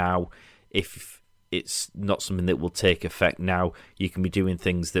benefit now. If it's not something that will take effect now, you can be doing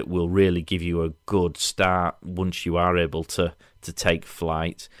things that will really give you a good start once you are able to take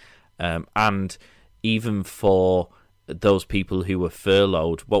flight. And even for those people who are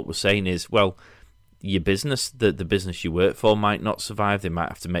furloughed, what we're saying is, well, your business, the business you work for might not survive. They might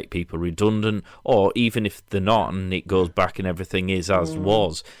have to make people redundant, or even if they're not and it goes back and everything is as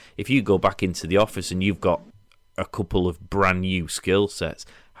was, if you go back into the office and you've got a couple of brand new skill sets,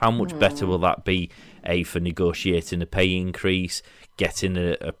 how much better will that be, for negotiating a pay increase, getting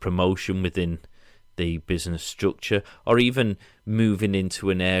a promotion within the business structure, or even moving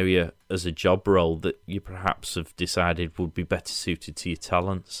into an area as a job role that you perhaps have decided would be better suited to your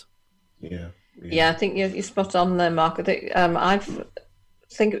talents? Yeah, I think you're spot on there, Mark. I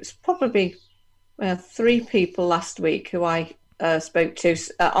think it was probably 3 people last week who I spoke to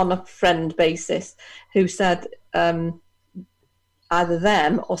on a friend basis who said either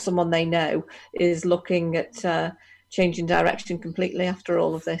them or someone they know is looking at changing direction completely after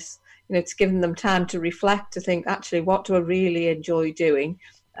all of this. You know, it's given them time to reflect, to think, actually, what do I really enjoy doing?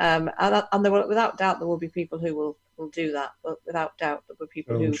 And without doubt, there will be people who will do that. But without doubt, there will be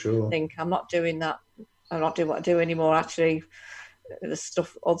people who think, I'm not doing that. I'm not doing what I do anymore. Actually, the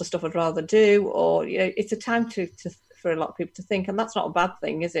stuff I'd rather do. Or, you know, it's a time for a lot of people to think, and that's not a bad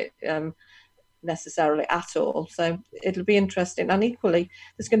thing, is it? Necessarily at all. So it'll be interesting, and equally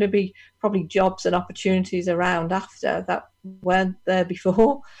there's going to be probably jobs and opportunities around after that weren't there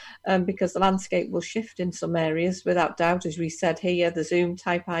before, because the landscape will shift in some areas without doubt. As we said here, the Zoom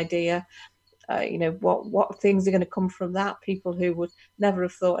type idea, what things are going to come from that. People who would never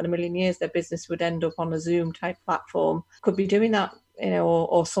have thought in a million years their business would end up on a Zoom type platform could be doing that,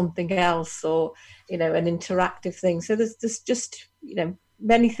 or something else, or an interactive thing. So there's just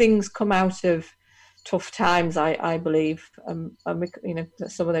many things come out of tough times, I believe. And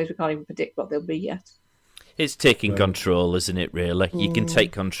some of those we can't even predict what they'll be yet. It's taking control, isn't it, really? You can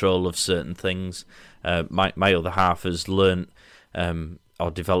take control of certain things. My other half has learnt a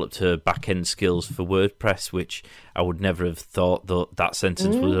or developed her back-end skills for WordPress, which I would never have thought that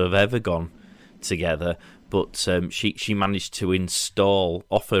sentence would have ever gone together. But she managed to install,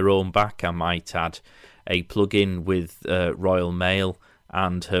 off her own back, I might add, a plugin with Royal Mail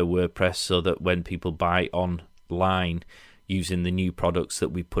and her WordPress, so that when people buy online using the new products that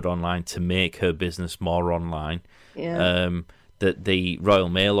we put online to make her business more online, that the Royal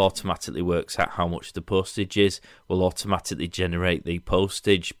Mail automatically works out how much the postage is, will automatically generate the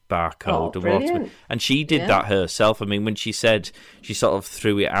postage barcode. And she did that herself. I mean, when she said, she sort of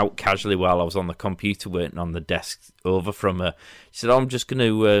threw it out casually while I was on the computer waiting on the desk over from her. She said, I'm just going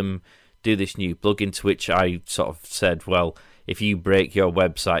to do this new plugin, to which I sort of said, well, if you break your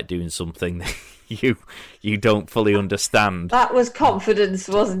website doing something you don't fully understand. That was confidence,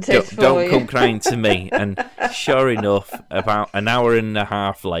 wasn't it? Don't come crying to me. And sure enough, about an hour and a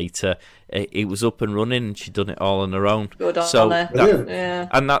half later, it was up and running, and she'd done it all on her own. Good on her.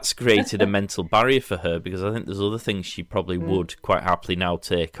 And that's created a mental barrier for her, because I think there's other things she probably would quite happily now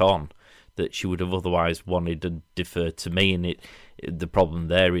take on that she would have otherwise wanted and deferred to me. And the problem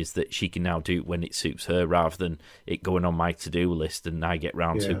there is that she can now do it when it suits her, rather than it going on my to-do list and I get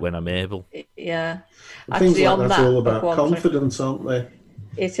round to it when I'm able. Yeah. Things like that's all about confidence, aren't they?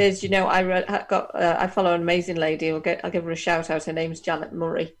 It is. I follow an amazing lady. I'll give her a shout out. Her name's Janet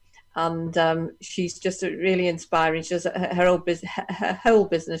Murray, and she's just really inspiring. She does her whole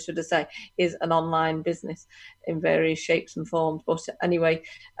business, should I say, is an online business in various shapes and forms. But anyway,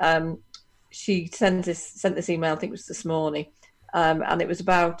 she sent this email. I think it was this morning. And it was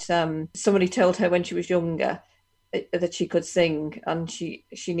about somebody told her when she was younger that she could sing, and she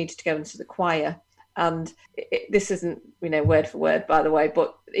needed to go into the choir. And this isn't word for word, by the way,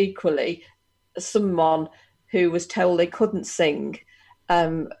 but equally, someone who was told they couldn't sing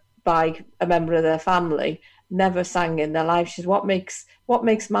by a member of their family never sang in their life. She said, what makes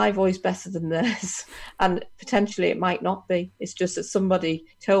my voice better than theirs? And potentially it might not be. It's just that somebody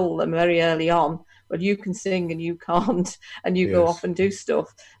told them very early on, well, you can sing and you can't, and you go off and do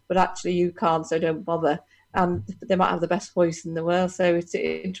stuff, but actually you can't, so don't bother. And they might have the best voice in the world. So it's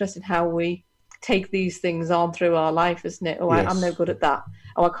interesting how we take these things on through our life, isn't it? I'm no good at that.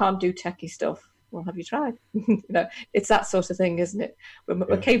 I can't do techie stuff. Well, have you tried? It's that sort of thing, isn't it?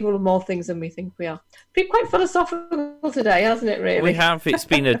 We're capable of more things than we think we are. Been quite philosophical today, hasn't it, really? We have. It's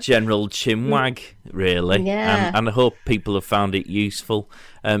been a general chinwag, really. Yeah. And I hope people have found it useful.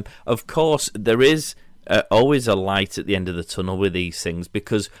 Of course, there is always a light at the end of the tunnel with these things,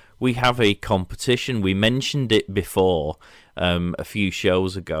 because we have a competition. We mentioned it before a few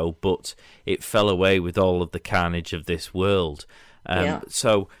shows ago, but it fell away with all of the carnage of this world.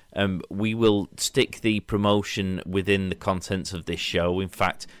 So we will stick the promotion within the contents of this show. In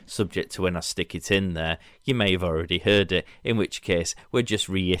fact, subject to when I stick it in there, you may have already heard it, in which case we're just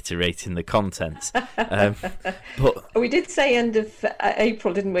reiterating the contents. But we did say end of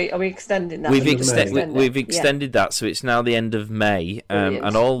April, didn't we? Are we extending that? We've extended that, so it's now the end of May.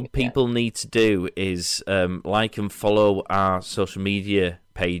 And all people need to do is like and follow our social media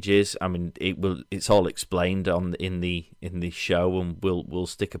pages. I mean, it's all explained in the show, and we'll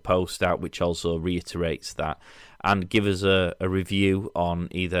stick a post out which also reiterates that, and give us a review on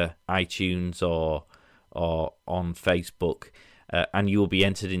either iTunes or on Facebook, and you will be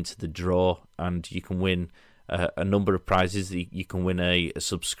entered into the draw, and you can win a number of prizes. You can win a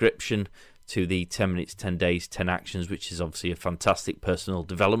subscription to the 10 Minutes, 10 Days, 10 Actions, which is obviously a fantastic personal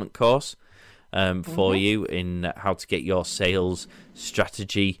development course for you in how to get your sales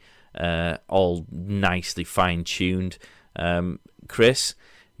strategy all nicely fine-tuned. Chris,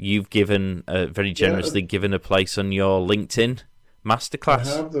 you've given very generously given a place on your LinkedIn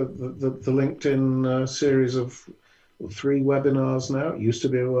masterclass. I have the LinkedIn series of 3 webinars now. It used to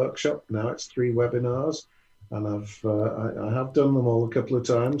be a workshop, now it's 3 webinars, and I have done them all a couple of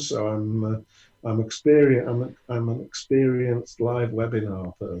times. So I'm an experienced live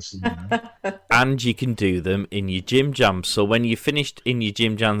webinar person. And you can do them in your gym jams. So when you're finished in your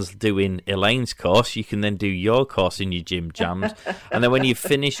gym jams doing Elaine's course, you can then do your course in your gym jams. And then when you've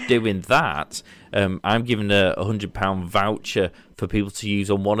finished doing that, I'm giving a £100 voucher for people to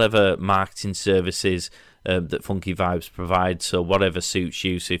use on whatever marketing services that Funky Vibes provide. So whatever suits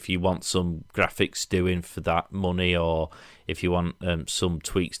you. So if you want some graphics doing for that money, or if you want some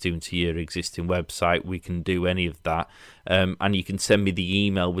tweaks doing to your existing website, we can do any of that. And you can send me the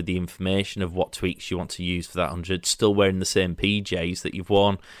email with the information of what tweaks you want to use for that 100. Still wearing the same PJs that you've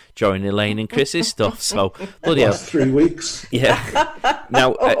worn during Elaine and Chris's stuff. So bloody hell. 3 weeks. Yeah.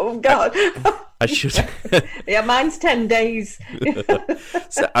 Now, oh God. I should. Yeah, mine's 10 days.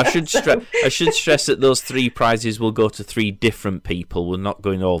 So I should stress that those 3 prizes will go to 3 different people. We're not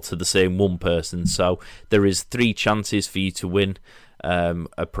going all to the same one person. So there is 3 chances for you to win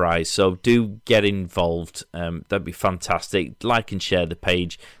a prize. So do get involved. That'd be fantastic. Like and share the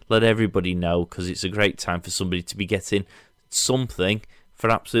page. Let everybody know, because it's a great time for somebody to be getting something for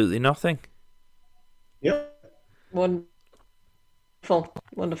absolutely nothing. Yep. Wonderful.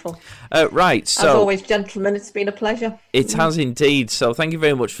 Right, so as always, gentlemen, it's been a pleasure. It has indeed. So thank you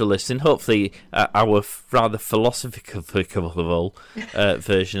very much for listening. Hopefully our rather philosophical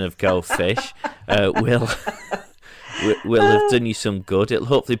version of Go Fish will have done you some good. It'll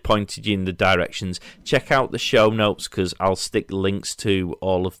hopefully pointed you in the directions. Check out the show notes, because I'll stick links to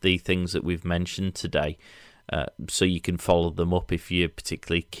all of the things that we've mentioned today, so you can follow them up if you're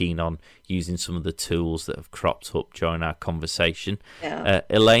particularly keen on using some of the tools that have cropped up during our conversation. Yeah.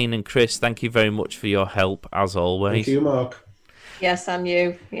 Elaine and Chris, thank you very much for your help, as always. Thank you, Mark. Yes, and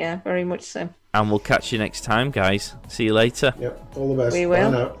you. Yeah, very much so. And we'll catch you next time, guys. See you later. Yep, all the best. We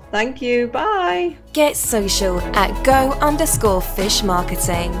will. Bye now. Thank you. Bye. Get social at go_fish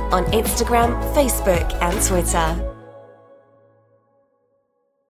marketing on Instagram, Facebook, and Twitter.